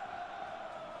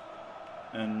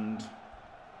 And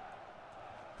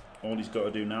all he's got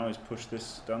to do now is push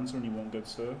this dancer and he won't get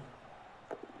served.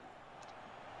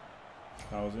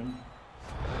 How's him?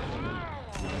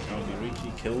 How's he reach?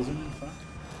 He kills him, in fact.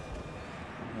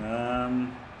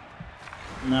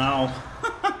 Now,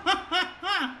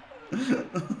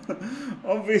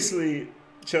 obviously,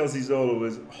 Chelsea Zola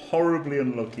was horribly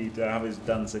unlucky to have his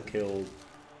dancer killed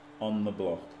on the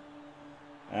block.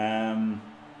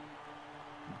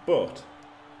 But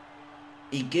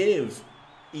he gave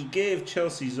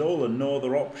Chelsea Zola no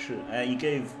other option. He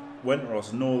gave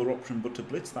Wenteros no other option but to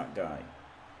blitz that guy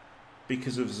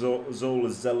because of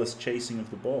Zola's zealous chasing of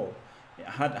the ball.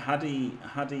 Had he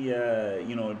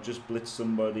you know, just blitzed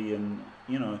somebody, and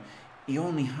you know, he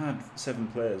only had 7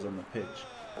 players on the pitch,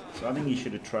 so I think he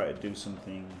should have tried to do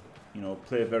something, you know,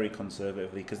 play very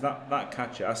conservatively, because that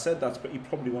catcher, I said that, but he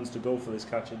probably wants to go for this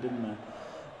catcher, didn't I?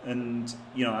 And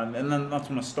you know, and then that's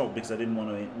when I stopped, because I didn't want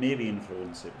to maybe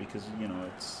influence it, because you know,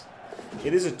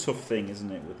 it is a tough thing,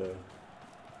 isn't it, with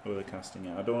a casting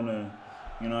out. I don't want to,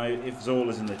 you know, if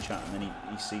Zola's in the chat and then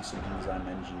he sees something as I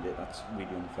mentioned it, that's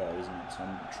really unfair, isn't it? So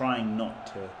I'm trying not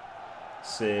to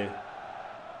say,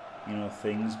 you know,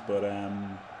 things, but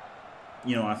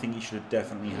you know, I think he should have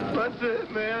definitely had. That's it,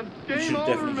 man. Game he should have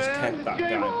definitely over, just kept that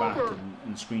Game guy back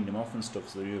and screened him off and stuff,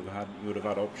 so you would have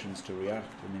had options to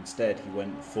react. And instead, he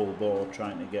went full bore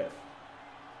trying to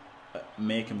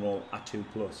make him roll a 2+.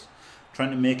 Trying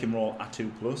to make him roll a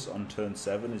 2+ on turn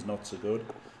 7 is not so good.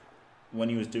 When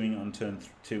he was doing it on turn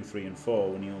 2, 3, and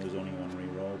 4, when he always only one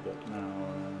re-roll, but now,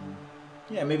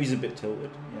 yeah, maybe he's a bit tilted.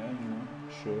 Yeah, you know,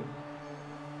 sure.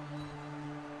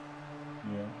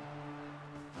 Yeah.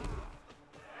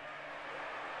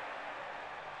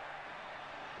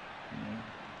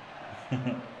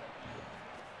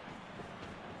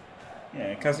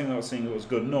 Yeah, casting without seeing it was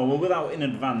good. No, well, without in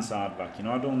advance hardback, you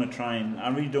know, I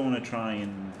really don't want to try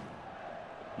and,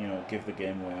 you know, give the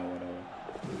game away or whatever.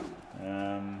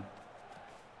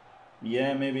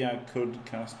 Yeah, maybe I could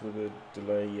cast with a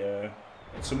delay, yeah.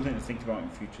 It's something to think about in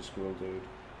future, Squirrel Dude.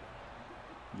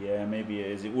 Yeah, maybe it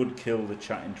is. It would kill the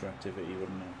chat interactivity,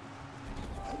 wouldn't it?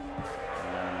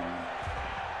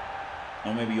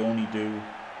 Or maybe only do...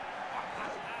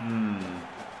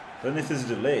 Then if there's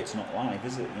a delay, it's not live,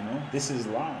 is it? You know, this is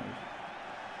live.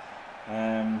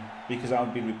 Because I'll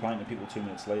be replying to people 2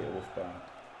 minutes later with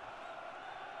that.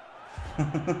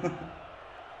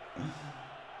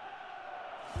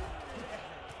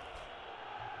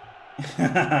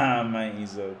 Mighty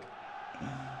Zug.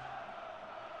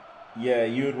 Yeah,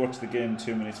 you would watch the game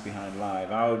 2 minutes behind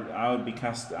live. I would be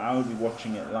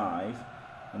watching it live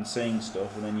and saying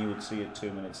stuff, and then you would see it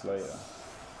 2 minutes later.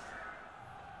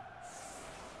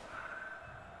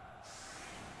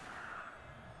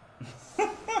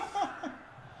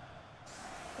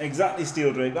 Exactly,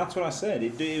 Steel Drake. That's what I said.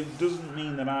 It doesn't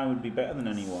mean that I would be better than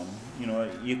anyone. You know,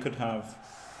 you could have,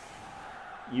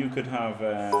 you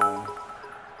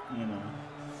know.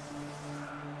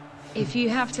 If you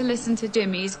have to listen to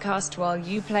Jimmy's cast while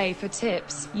you play for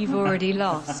tips, you've already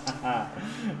lost.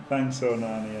 Thanks,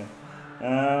 Onania.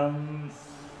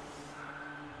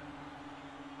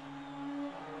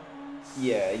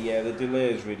 Yeah, the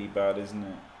delay is really bad, isn't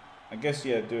it? I guess,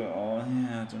 yeah, do it all.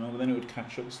 Yeah, I don't know, but then it would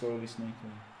catch up slowly,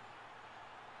 sneakily.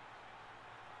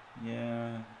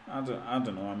 Yeah, I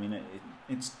don't know. I mean,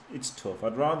 it's tough.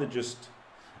 I'd rather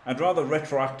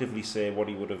retroactively say what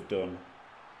he would have done.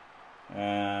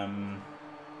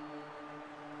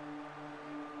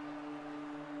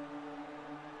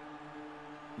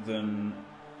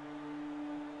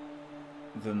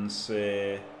 Than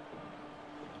say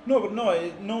no, but no,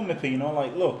 Mippy, you know,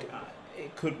 like, look,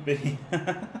 it could be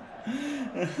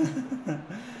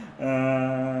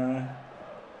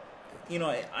you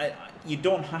know, you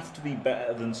don't have to be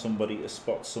better than somebody to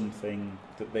spot something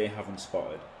that they haven't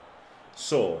spotted.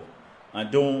 So I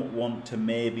don't want to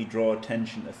maybe draw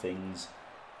attention to things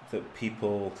that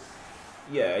people...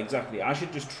 Yeah, exactly. I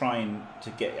should just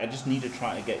I just need to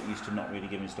try to get used to not really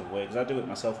giving stuff away, because I do it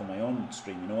myself on my own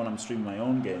stream. You know, when I'm streaming my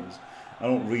own games, I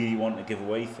don't really want to give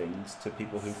away things to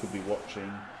people who could be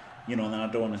watching, you know, and then I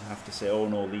don't want to have to say, oh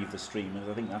no, leave the stream, because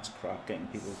I think that's crap, getting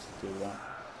people to do that.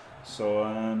 So,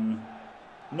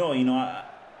 no, you know,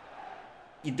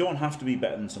 you don't have to be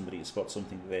better than somebody to spot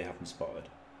something that they haven't spotted,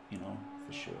 you know,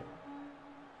 for sure.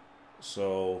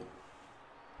 So,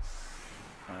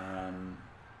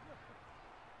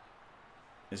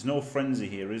 there's no frenzy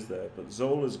here, is there? But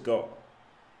Zola's got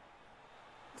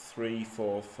 3,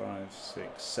 4, 5,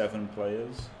 6, 7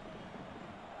 players.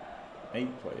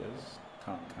 8 players.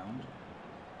 Can't count.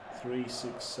 3,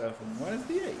 6, 7. Where's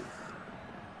the 8th?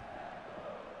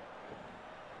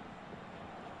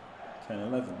 10,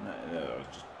 11.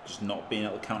 Just not being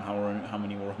able to count how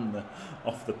many were on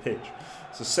off the pitch.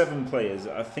 So 7 players.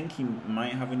 I think he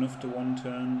might have enough to one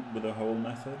turn with a whole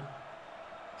method.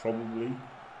 Probably.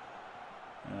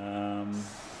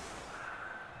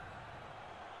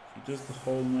 If he does the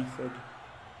whole method,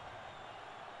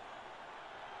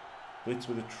 blitz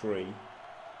with a tree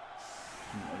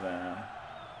there,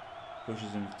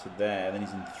 Pushes him to there, then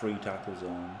he's in 3 tackle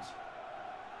zones.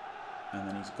 And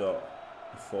then he's got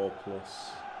a 4+,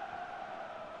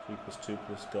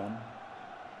 3+2+ gone.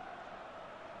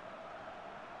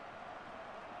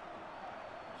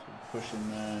 So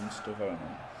pushing there and stuff, I don't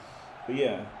know. But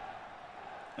yeah.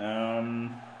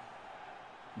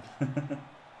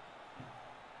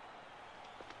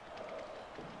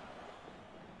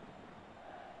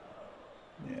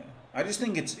 Yeah. I just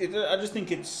think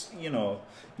it's you know,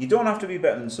 you don't have to be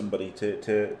better than somebody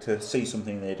to see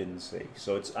something they didn't see.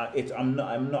 So it's it's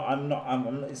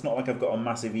not like I've got a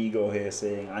massive ego here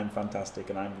saying I'm fantastic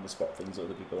and I'm going to spot things that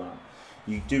other people aren't.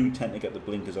 You do tend to get the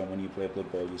blinkers on when you play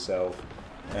Blood Bowl yourself,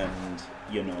 and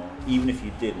you know, even if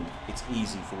you didn't, it's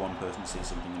easy for one person to see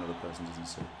something another person doesn't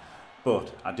see.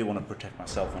 But I do want to protect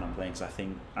myself when I'm playing, because I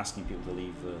think asking people to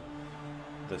leave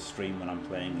the stream when I'm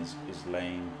playing is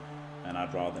lame. And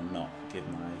I'd rather not give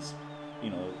my,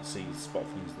 you know, spot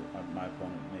things that my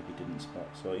opponent maybe didn't spot.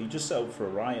 So he just set up for a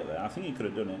riot there. I think he could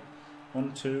have done it.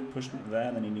 1, 2, pushed it there,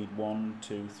 and then he need 1,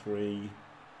 2, 3,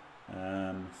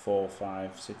 4,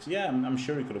 5, 6. Yeah, I'm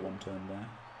sure he could have one turn there.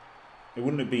 It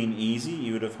wouldn't have been easy.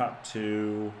 He would have had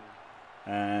to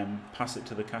pass it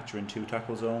to the catcher in 2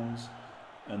 tackle zones,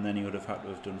 and then he would have had to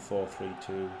have done 4, 3,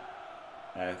 2.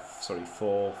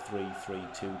 4, 3, 3,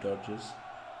 2 dodges,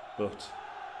 but.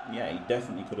 Yeah, he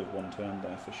definitely could have one turned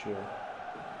there for sure.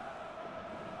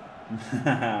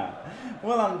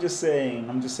 Well, I'm just saying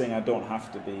I don't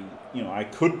have to be, you know, I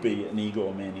could be an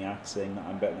egomaniac saying that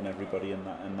I'm better than everybody and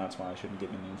that's why I shouldn't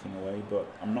give anything away, but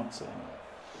I'm not saying that.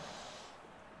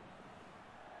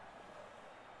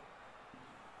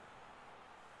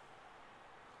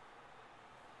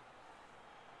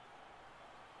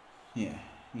 Yeah,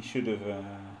 he should have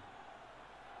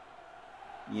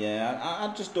yeah,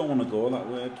 I just don't want to go that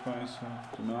way twice.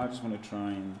 You know, I just want to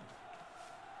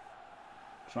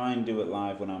try and do it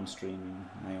live when I'm streaming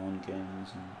my own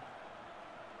games, and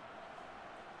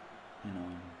you know,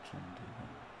 try and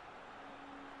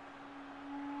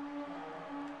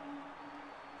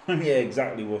do that. Yeah,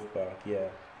 exactly, Wolfbark. Yeah,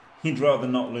 he'd rather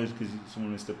not lose because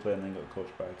someone is to play and then got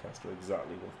coached by a caster.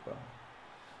 Exactly, Wolfbark.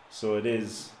 So it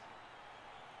is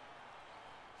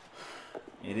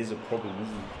a problem,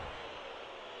 isn't it?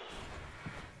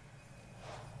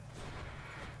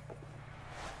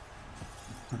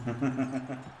 I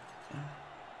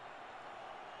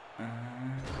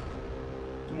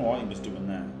don't know what he was doing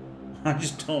there. I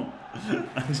just don't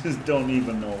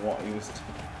even know what he was doing.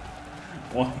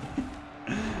 What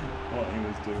he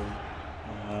was doing.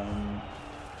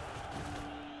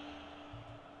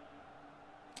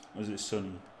 Was it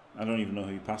Sonny? I don't even know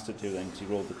who he passed it to then, because he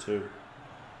rolled the 2.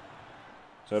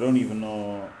 So I don't even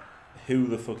know who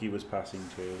the fuck he was passing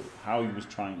to, how he was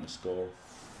trying to score.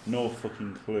 No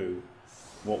fucking clue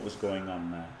what was going on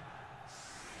there.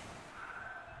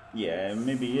 Yeah,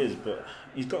 maybe he is, but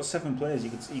he's got 7 players. He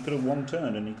could have one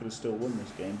turned and he could have still won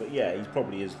this game. But yeah, he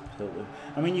probably is tilted.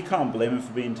 I mean, you can't blame him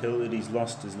for being tilted. He's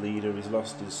lost his leader. He's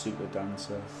lost his super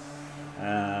dancer.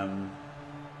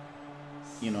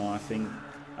 You know, I think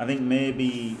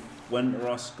maybe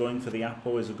Wenteros going for the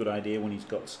Apo is a good idea when he's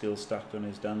got skill stacked on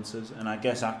his dancers. And I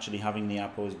guess actually having the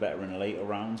Apo is better in later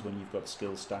rounds when you've got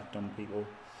skill stacked on people.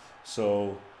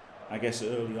 So I guess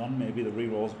early on maybe the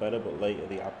reroll's better, but later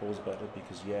the Apple's better,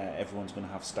 because yeah, everyone's going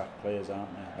to have stacked players,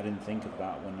 aren't they? I didn't think of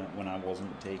that when I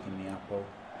wasn't taking the Apple.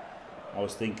 I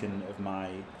was thinking of my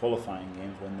qualifying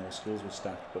games when those skills were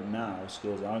stacked, but now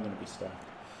skills are going to be stacked.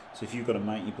 So if you've got a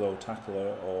Mighty Blow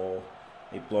tackler or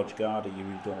a Blodge Guarder, you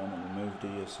really don't want them removed, do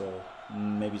you? So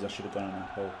maybe I should have gone an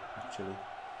Apple actually,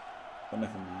 but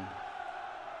never mind.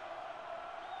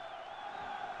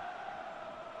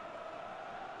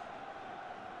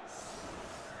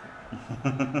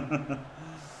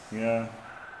 yeah,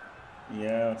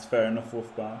 that's fair enough,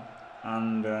 Wolfbar,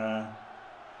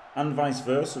 and vice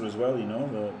versa as well. You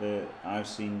know, I've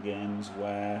seen games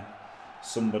where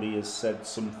somebody has said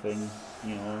something,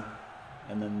 you know,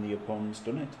 and then the opponent's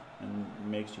done it, and it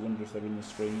makes you wonder if they're in the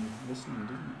stream listening,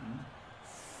 doesn't it?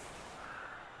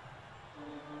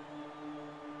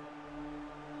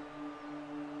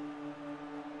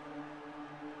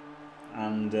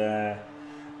 You know?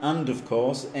 And of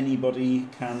course, anybody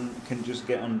can just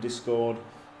get on Discord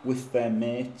with their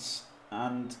mates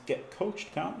and get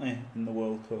coached, can't they, in the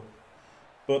World Cup?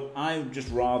 But I'd just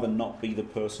rather not be the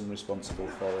person responsible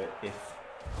for it. If,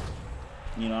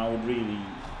 you know,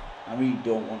 I really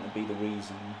don't want to be the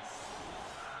reason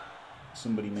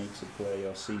somebody makes a play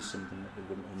or sees something that they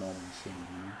wouldn't have normally seen,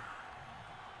 you know?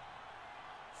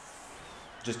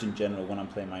 Just in general, when I'm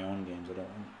playing my own games, I don't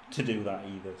want to do that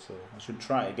either, so I should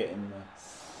try to get in the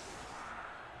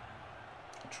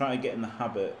try to get in the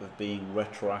habit of being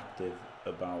retroactive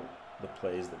about the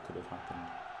plays that could have happened.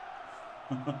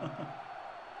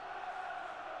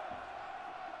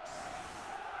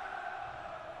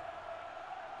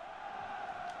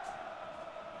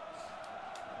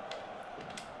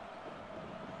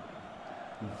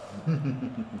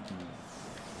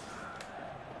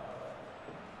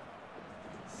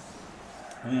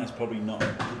 I think that's probably not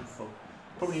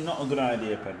a good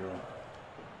idea, Pedro.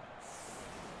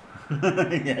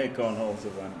 Yeah, cornhole's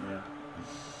event, yeah.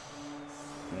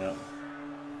 Yeah.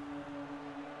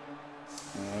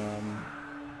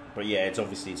 But yeah, it's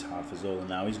hard for Zola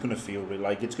now. He's gonna feel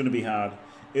like it's gonna be hard.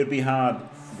 It'd be hard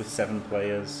with 7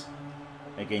 players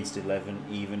against 11,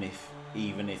 even if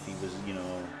he was, you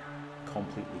know,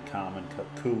 completely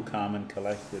cool, calm and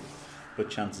collected. But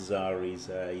chances are he's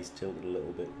tilted a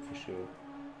little bit for sure.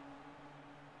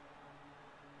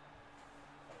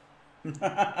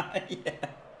 Yeah.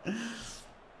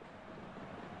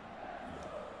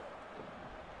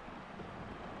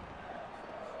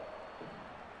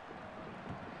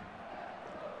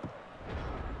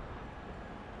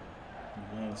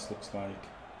 This looks like.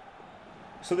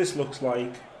 So this looks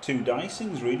like 2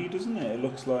 dicings, really, doesn't it? It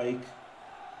looks like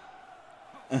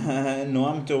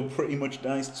Noamto pretty much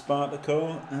diced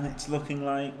Spartaco, and it's looking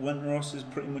like Wenteros is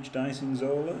pretty much dicing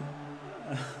Zola.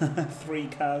 3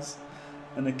 Kaz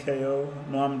and a KO.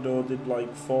 Noamto did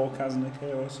like 4 Kaz and a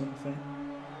KO or something.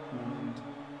 And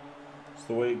it's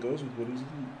the way it goes with Woodies,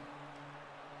 isn't it?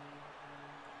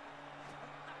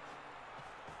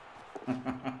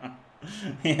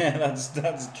 Yeah,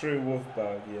 that's true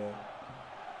Wolfbag, yeah.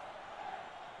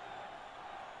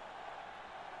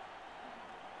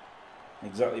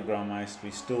 Exactly, Brownmeister.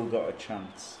 He's still got a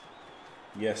chance.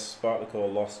 Yes,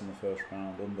 Spartaco lost in the first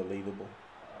round. Unbelievable.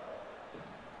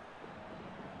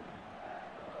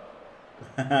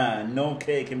 No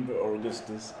cake in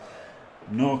Augustus.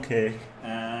 No cake.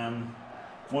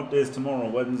 What day is tomorrow?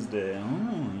 Wednesday.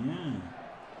 Oh, yeah.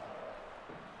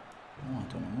 Oh, I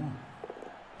don't know.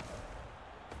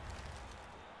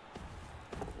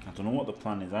 I don't know what the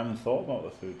plan is. I haven't thought about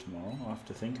the food tomorrow. I'll have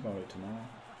to think about it tomorrow.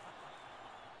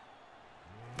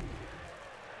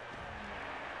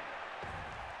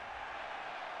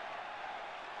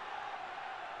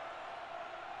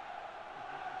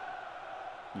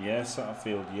 Yeah,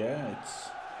 Satterfield, yeah, it's...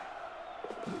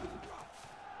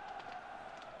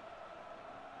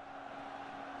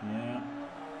 Yeah.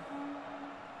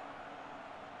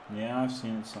 Yeah, I've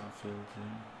seen it, Satterfield,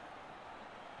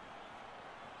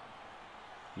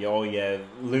 yeah. Oh yeah,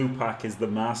 Lupac is the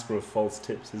master of false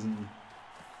tips, isn't he?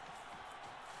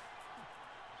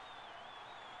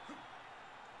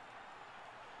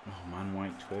 Oh man,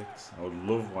 white Twix. I would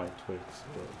love white Twix,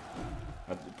 but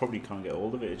I probably can't get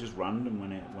hold of it. It's just random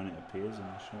when it appears in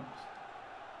the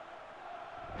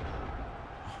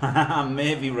shops.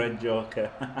 Maybe Red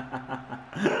Joker.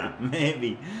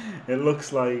 Maybe. It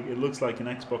looks like an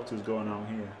Xbox is going out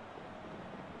here.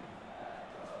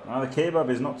 Now the kebab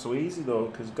is not so easy though,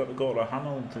 because you've got to go to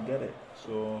Hamel to get it.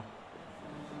 So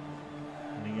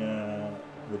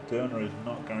the doner is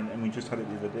not guaranteed, and we just had it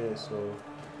the other day. So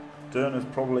doner's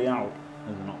probably out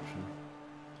as an option.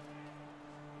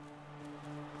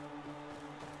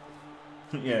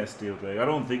 Yeah, Steel Drake. I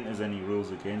don't think there's any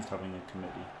rules against having a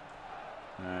committee.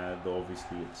 Though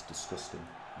obviously it's disgusting,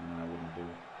 and I wouldn't do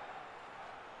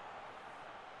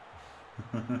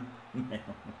it.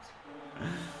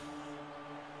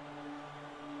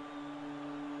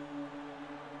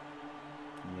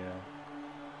 Yeah.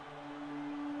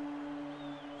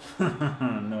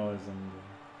 No,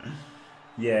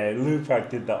 yeah, Lupac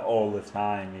did that all the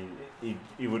time.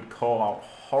 He would call out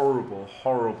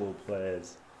horrible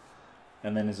plays,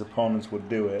 and then his opponents would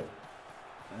do it,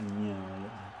 and you know,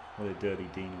 what a dirty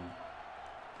Dino.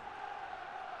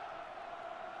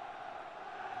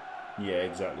 Yeah,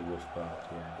 exactly,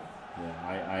 Wolfpack. Yeah,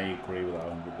 I agree with that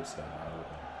 100%.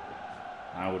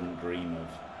 I wouldn't dream of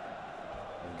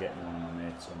getting one of my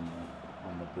mates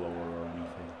on the blower or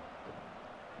anything.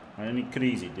 I mean, he could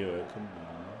easily do it, couldn't he?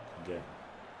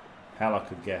 I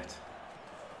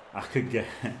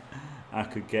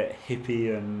could get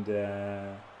Hippie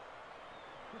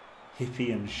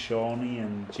and Shawnee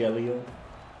and Jelliel,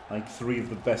 like 3 of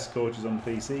the best coaches on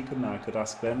PC, couldn't I? I could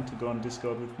ask them to go on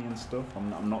Discord with me and stuff.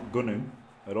 I'm not gonna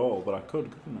at all, but I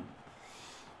could, couldn't I?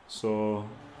 So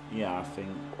yeah, I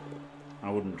think I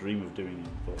wouldn't dream of doing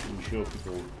it, but I'm sure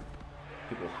people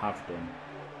have done.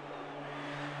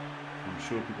 I'm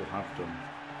sure people have done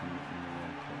in the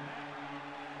World Cup.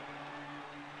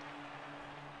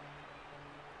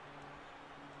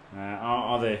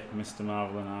 Are they Mr.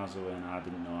 Marvel and Arzuin? I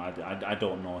didn't know. I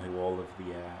don't know who all of the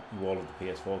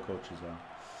PS4 coaches are,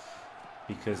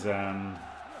 because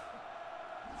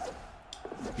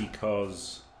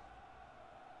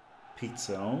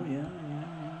pizza. Oh yeah.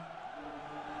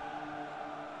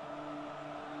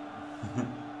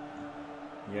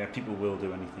 Yeah, people will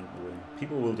do anything to win.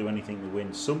 People will do anything to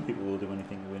win. Some people will do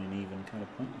anything to win in even kind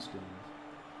of pointless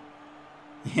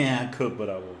games. Yeah, I could, but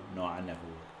I will. No, I never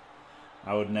would.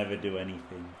 I would never do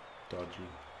anything dodgy.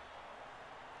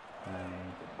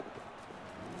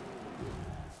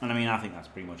 And I mean, I think that's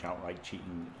pretty much outright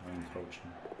cheating or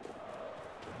encroaching.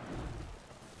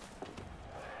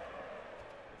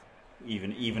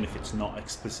 Even if it's not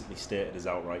explicitly stated as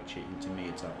outright cheating, to me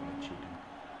it's outright cheating.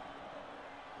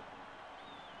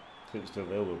 If it was still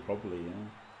available, probably, yeah.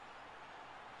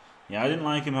 Yeah, I didn't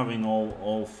like him having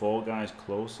all four guys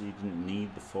close. He didn't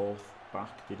need the fourth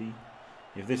back, did he?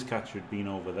 If this catcher had been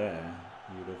over there,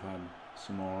 he would have had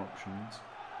some more options.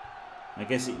 I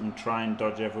guess he can try and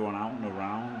dodge everyone out and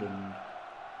around and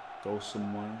go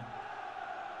somewhere.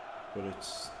 But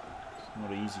it's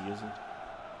not easy, is it?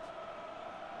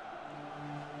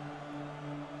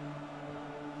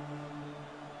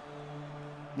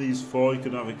 These four, you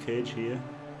could have a cage here.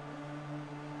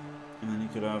 And then you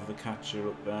could have the catcher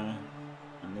up there.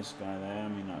 And this guy there. I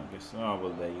mean, I guess... Oh,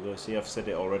 well, there you go. See, I've said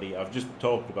it already. I've just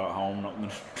talked about how I'm not going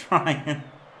to try and...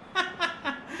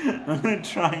 I'm going to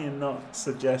try and not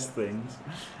suggest things.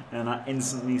 And I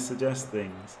instantly suggest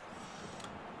things.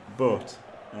 But,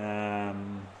 you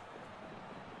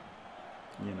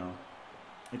know,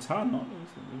 it's hard not to, isn't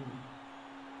it, really?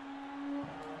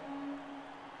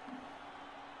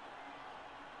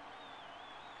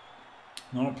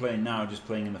 Not playing now, just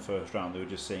playing in the first round. They were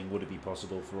just saying, would it be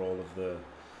possible for all of the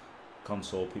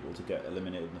console people to get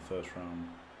eliminated in the first round?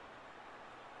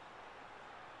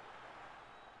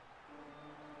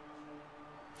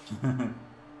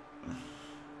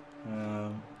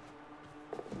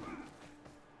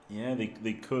 Yeah,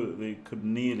 they could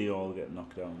nearly all get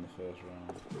knocked out in the first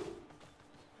round.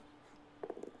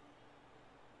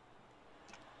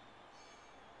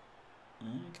 Yeah,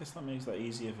 I guess that makes that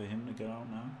easier for him to get out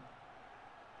now.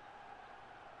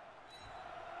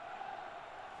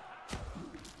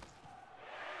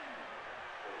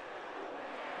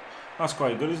 That's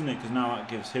quite good, isn't it? Because now that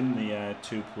gives him the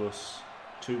 2+2+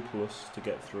 to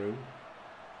get through.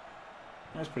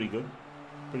 That's pretty good.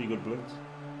 Pretty good blitz.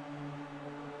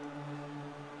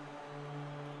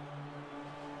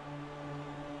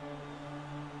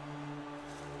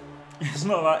 It's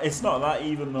not that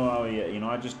even though how you know,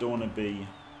 I just don't want to be.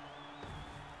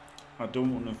 I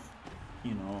don't want to,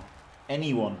 you know,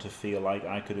 anyone to feel like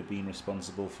I could have been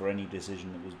responsible for any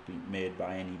decision that was made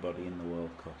by anybody in the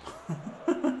World Cup.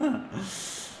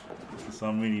 So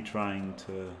I'm really trying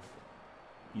to,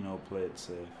 you know, play it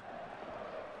safe.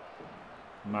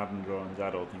 Madden drawings, I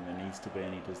don't think there needs to be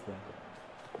any, does there?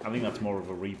 I think that's more of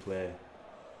a replay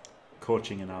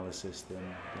coaching analysis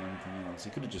than anything else. He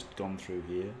could have just gone through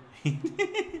here. He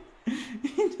did.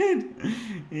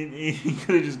 He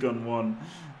could have just gone 1,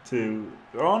 2.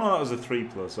 Oh no, that was a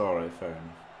 3+. Alright, fair enough.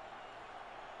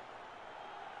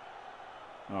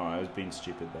 Alright, I was being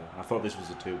stupid there. I thought this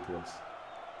was a 2+,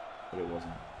 but it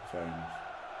wasn't. Fair enough.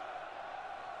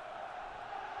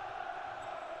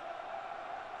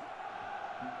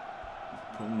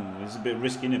 It's a bit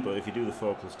risky, innit? But if you do the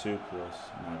 4+2+, no.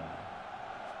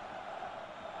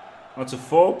 Oh, it's a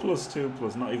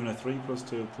 4+2+, not even a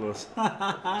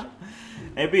 3+2+.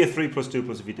 It'd be a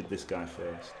 3+2+ if you did this guy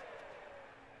first.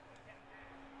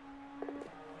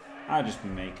 I'd just be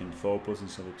making 4+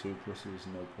 instead of 2+,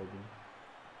 no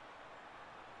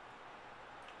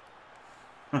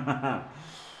problem.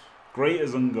 Great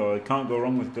as Ungo, can't go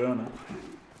wrong with Derner.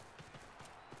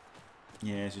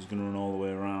 Yeah, so he's going to run all the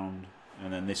way around.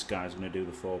 And then this guy's going to do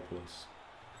the 4+.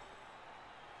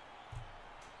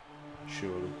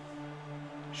 Surely.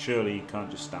 Surely you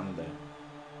can't just stand there.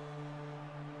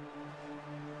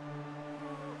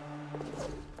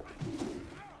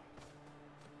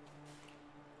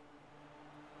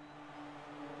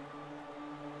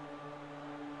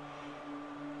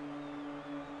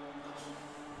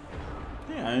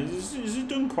 Yeah, he's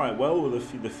done quite well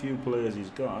with the few players he's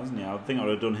got, hasn't he? I think I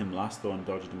would have done him last though and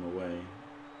dodged him away.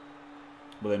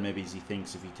 But then maybe he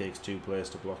thinks if he takes 2 players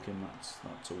to block him,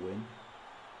 that's a win.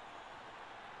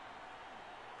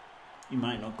 He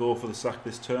might not go for the sack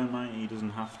this turn, might he? He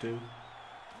doesn't have to.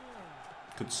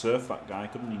 Could surf that guy,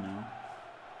 couldn't he now?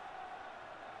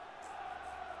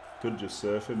 Could just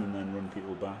surf him and then run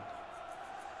people back.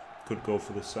 Could go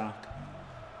for the sack.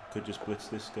 Could just blitz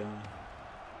this guy.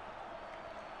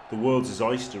 The world's his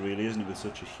oyster, really, isn't it, with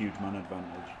such a huge man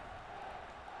advantage.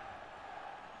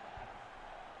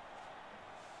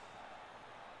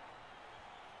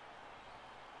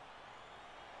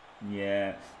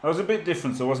 Yeah, that was a bit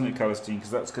different, so wasn't it, Calistine?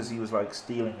 Because that's because he was like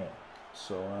stealing it.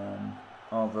 So,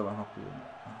 oh, Villahopia.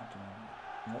 I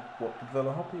don't know. What did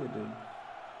Villahopia do?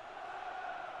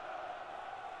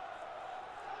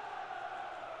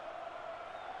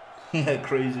 Yeah,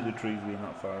 crazy the trees being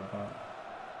that far apart.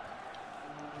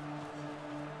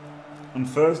 And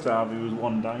first half he was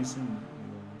one dicing.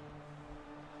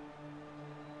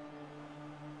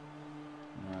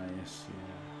 Ah, yes,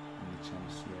 yeah. In the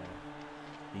chance, yeah.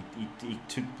 He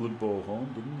took Blood Bowl home,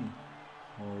 didn't he?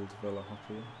 Old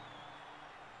Villahopia.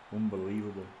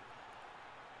 Unbelievable.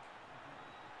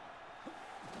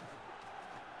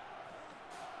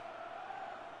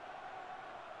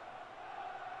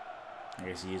 I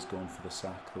guess he is going for the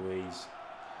sack. The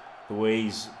way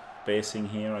he's basing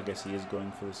here, I guess he is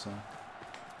going for the sack.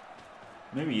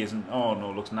 Maybe he isn't. Oh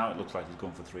no! Now it looks like he's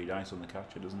going for 3 dice on the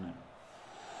catcher, doesn't it?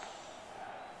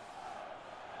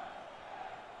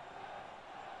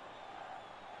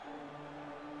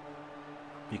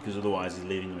 Because otherwise he's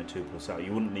leaving him a 2+ out.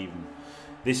 You wouldn't even.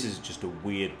 This is just a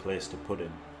weird place to put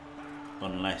him,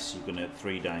 unless you're going to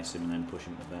 3 dice him and then push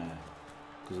him to there.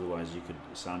 Because otherwise you could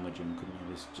sandwich him, couldn't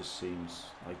you? This just seems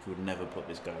like you would never put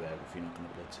this guy there if you're not going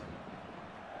to blitz him.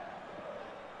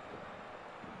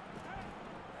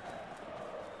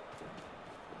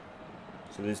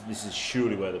 So this is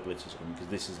surely where the blitz is coming, because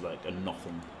this is like a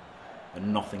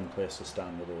nothing place to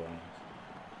stand otherwise.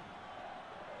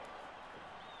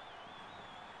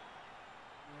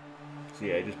 So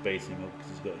yeah, just basing up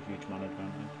because he's got a huge man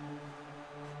advantage.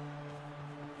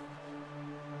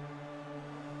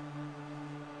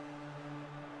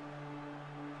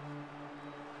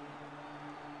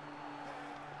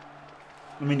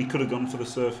 I mean, he could have gone for the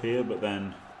surf here, but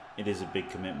then it is a big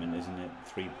commitment, isn't it?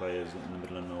 3 players in the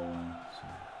middle of nowhere. So.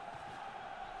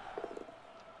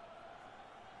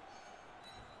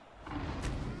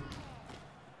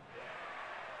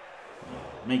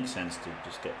 Yeah, makes sense to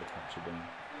just get the capture done.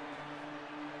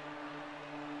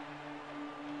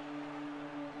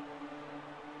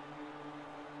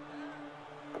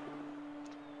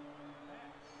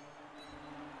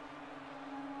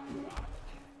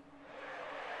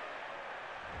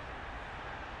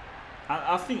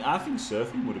 I think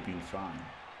surfing would have been fine,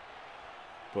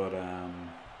 but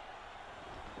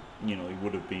you know, he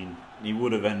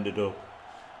would have ended up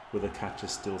with a catcher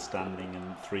still standing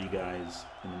and 3 guys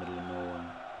in the middle of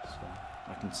nowhere. So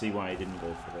I can see why he didn't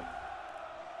go for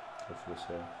the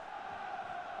surf.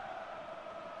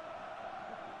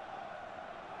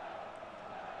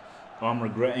 Oh, I'm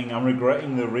regretting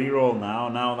the reroll now.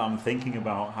 Now that I'm thinking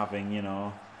about having, you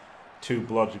know, 2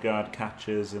 blodge guard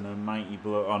catchers and a mighty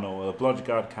blow. Oh no, a blodge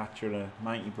guard catcher and a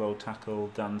mighty blow tackle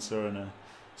dancer and a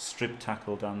strip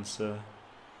tackle dancer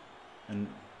and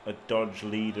a dodge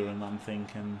leader. And I'm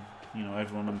thinking, you know,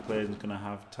 everyone I'm playing is going to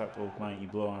have tackle mighty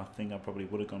blow. I think I probably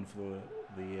would have gone for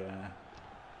the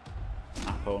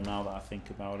Apo now that I think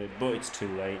about it, but it's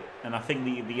too late. And I think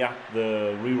the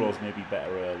rerolls may be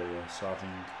better earlier, so I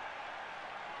think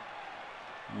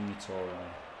it's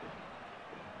alright.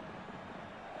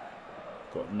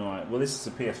 Got no. Well, this is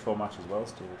a PS4 match as well,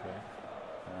 still, okay?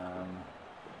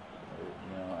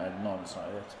 You know, no, it's not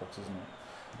Xbox, isn't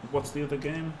it? What's the other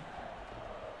game?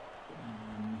 I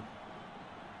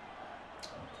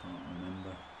can't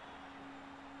remember.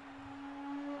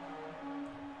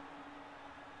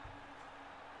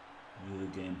 The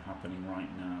other game happening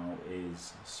right now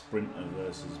is Sprinter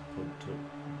versus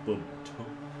Bud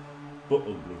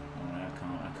Ugly. Alright,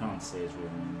 I can't say his real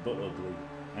name. But Ugly.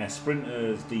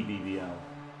 Sprinter's DBBL,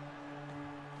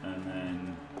 and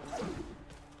then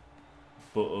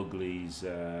But Ugly's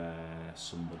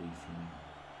somebody from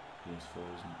PS4,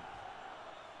 isn't it?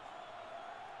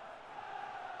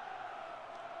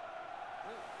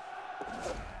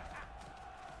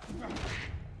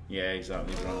 Yeah,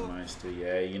 exactly, Brandmeister.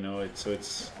 Yeah, you know, it's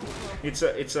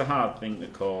a hard thing to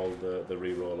call the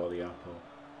reroll or the Apple,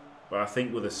 but I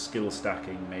think with a skill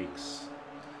stacking makes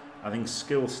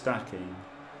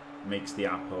the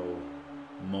Apple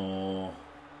more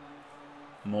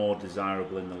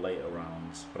desirable in the later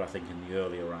rounds, but I think in the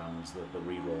earlier rounds the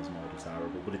reroll is more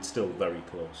desirable, but it's still very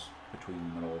close between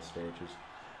them at all stages.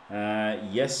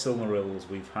 Yes, Silmarils,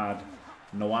 we've had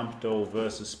Noampto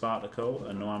versus Spartaco,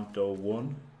 and Noampto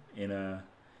won in a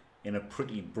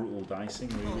pretty brutal dicing,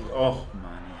 really. Oh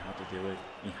man, he had to do it.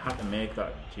 He had to make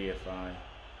that GFI,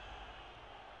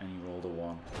 and he rolled a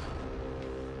 1.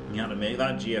 He had to make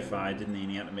that GFI, didn't he?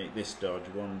 And he had to make this dodge.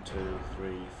 1, 2,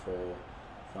 3, 4,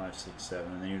 5, 6,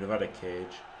 7, and then you'd have had a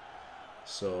cage.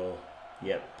 So,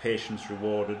 yeah, patience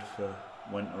rewarded for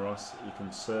Wenteros. You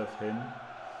can serve him,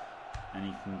 and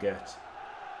you can get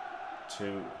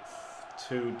two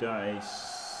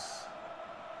dice,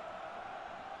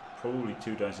 probably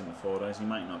 2 dice into 4 dice. He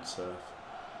might not serve,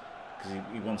 because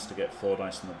he wants to get 4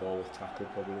 dice on the ball with tackle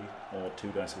probably, or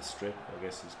 2 dice with strip. I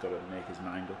guess he's got to make his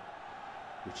mind up,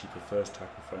 which he prefers,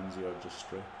 tackle frenzy or just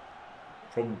strip.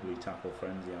 Probably tackle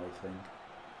frenzy, I would think.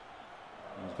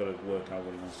 He's got to work out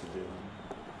what he wants to do.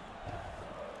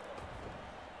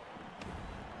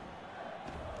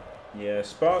 Yeah,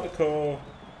 Spartaco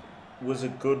was a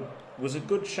good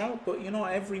shout, but you know,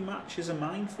 every match is a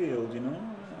minefield. You know,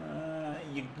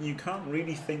 you can't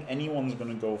really think anyone's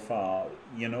going to go far.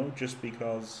 You know, just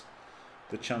because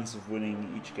the chance of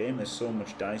winning each game, there's so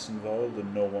much dice involved,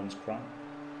 and no one's crap.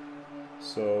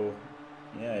 So,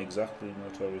 yeah, exactly,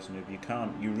 Notorious Noob.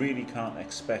 You really can't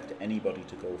expect anybody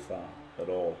to go far at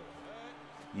all.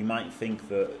 You might think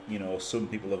that, you know, some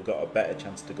people have got a better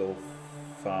chance to go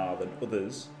far than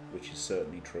others, which is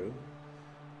certainly true.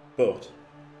 But,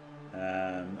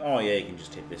 oh yeah, you can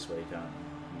just hit this way, can't you?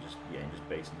 You're just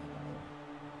basing it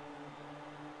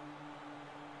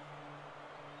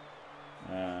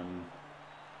that way.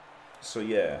 So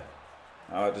yeah,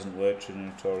 it doesn't work through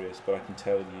Notorious, but I can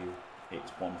tell you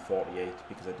it's 148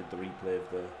 because I did the replay of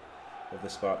the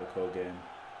Spartaco game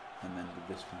and then did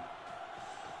this one.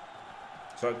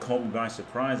 So it caught me by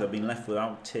surprise. I've been left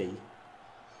without tea,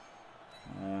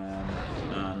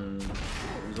 and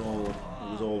it was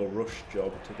all a rush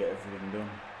job to get everything done.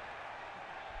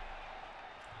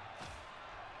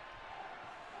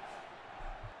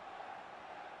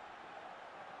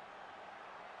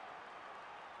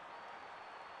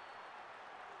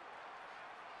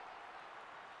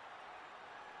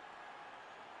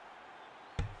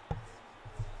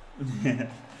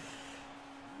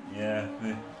 Yeah,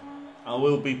 I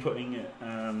will be putting it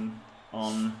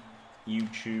on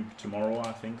YouTube tomorrow,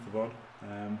 I think, the VOD.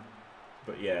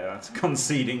 But yeah, that's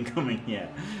conceding coming. Yeah,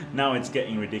 now it's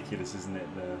getting ridiculous, isn't it?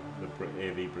 The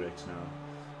AV breaks now.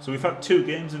 So we've had 2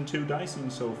 games and 2 dicing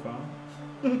so far.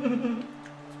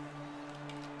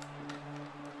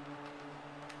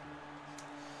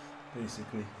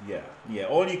 Basically, yeah.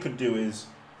 All you could do is,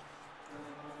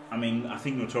 I mean, I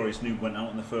think Notorious Noob went out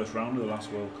in the first round of the last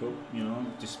World Cup, you know,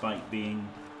 despite being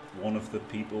one of the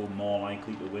people more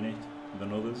likely to win it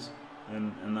than others,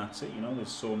 and that's it. You know, there's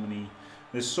so many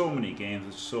games,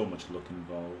 there's so much luck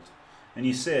involved, and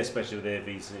you say especially with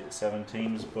AV7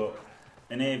 teams, but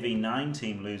an AV9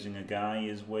 team losing a guy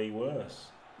is way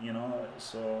worse, you know.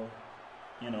 So,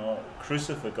 you know,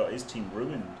 Crucifer got his team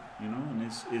ruined, you know, and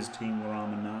his team were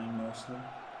armor 9 mostly.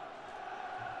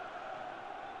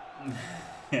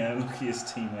 Yeah,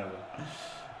 luckiest team ever.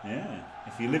 Yeah,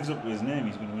 if he lives up to his name,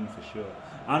 he's going to win for sure.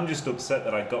 I'm just upset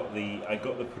that I got the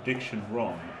prediction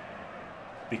wrong,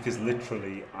 because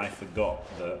literally I forgot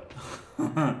that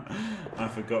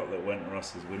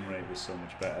Wenteros' win rate was so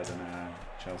much better than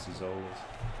Chelsea Zola's.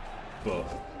 But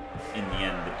in the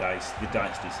end, the dice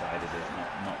decided it,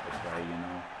 not the play, you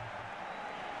know.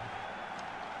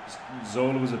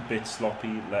 Zola was a bit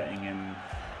sloppy, letting him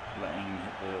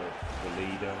hit the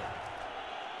leader.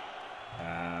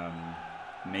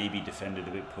 Maybe defended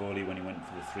a bit poorly when he went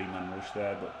for the 3-man rush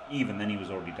there, but even then he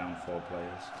was already down 4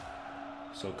 players,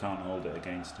 so can't hold it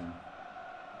against him.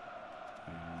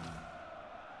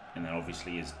 And then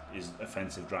obviously his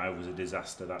offensive drive was a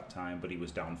disaster that time, but he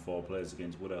was down 4 players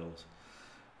against Wood Elves,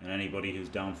 and anybody who's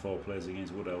down 4 players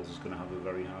against Wood Elves is going to have a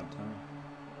very hard time.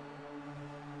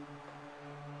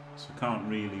 So can't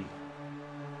really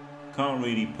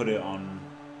put it on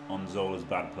Zola's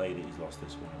bad play that he's lost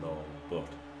this one at all, but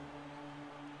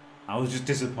I was just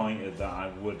disappointed that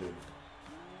I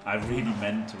really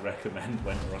meant to recommend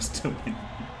Wenteros to win.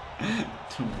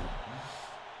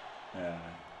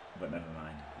 But never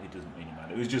mind, it doesn't really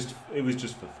matter. It was just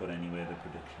for fun anyway, the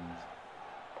predictions.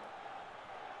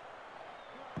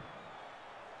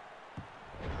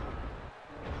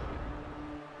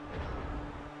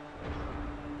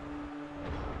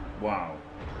 Wow.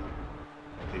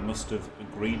 They must have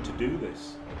agreed to do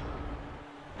this.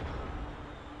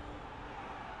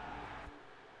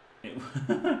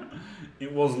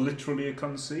 It was literally a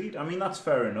concede. I mean, that's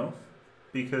fair enough,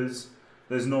 because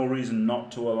there's no reason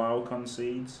not to allow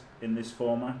concedes in this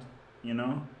format, you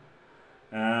know.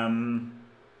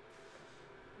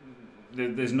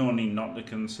 There's no need not to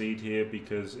concede here,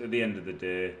 because at the end of the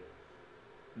day,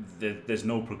 there's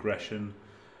no progression.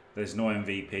 There's no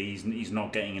MVP. He's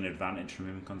not getting an advantage from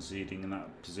him conceding in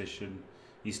that position.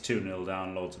 He's 2-0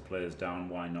 down, loads of players down.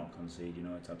 Why not concede? You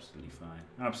know, it's absolutely fine.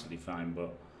 Absolutely fine.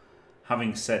 But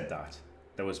having said that,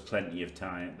 there was plenty of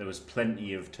time. There was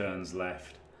plenty of turns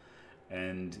left,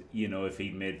 and you know, if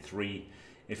he'd made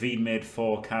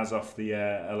 4 Kaz off the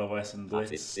LOS and Blitz,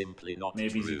 that is simply not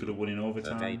maybe true. he could have won in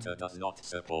overtime. The data does not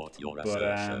support your But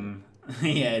assertion.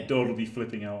 yeah, Dord will be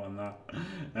flipping out on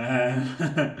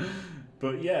that.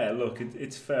 But yeah, look,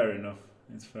 it's fair enough.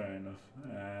 It's fair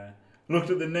enough. Looked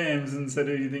at the names and said,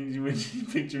 "Who do you think you win?"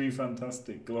 Picture me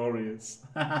fantastic, glorious.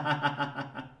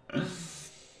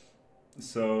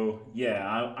 So yeah,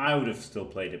 I would have still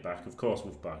played it back, of course,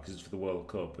 with back because it's for the World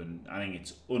Cup, and I think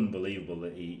it's unbelievable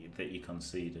that he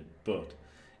conceded. But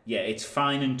yeah, it's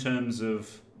fine in terms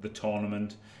of the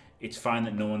tournament. It's fine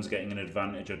that no one's getting an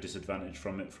advantage or disadvantage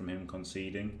from him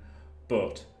conceding,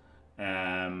 but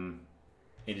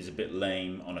it is a bit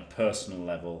lame on a personal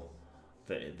level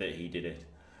that he did it.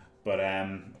 But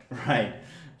right,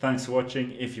 thanks for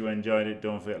watching. If you enjoyed it,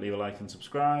 don't forget to leave a like and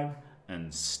subscribe,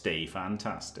 and stay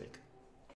fantastic.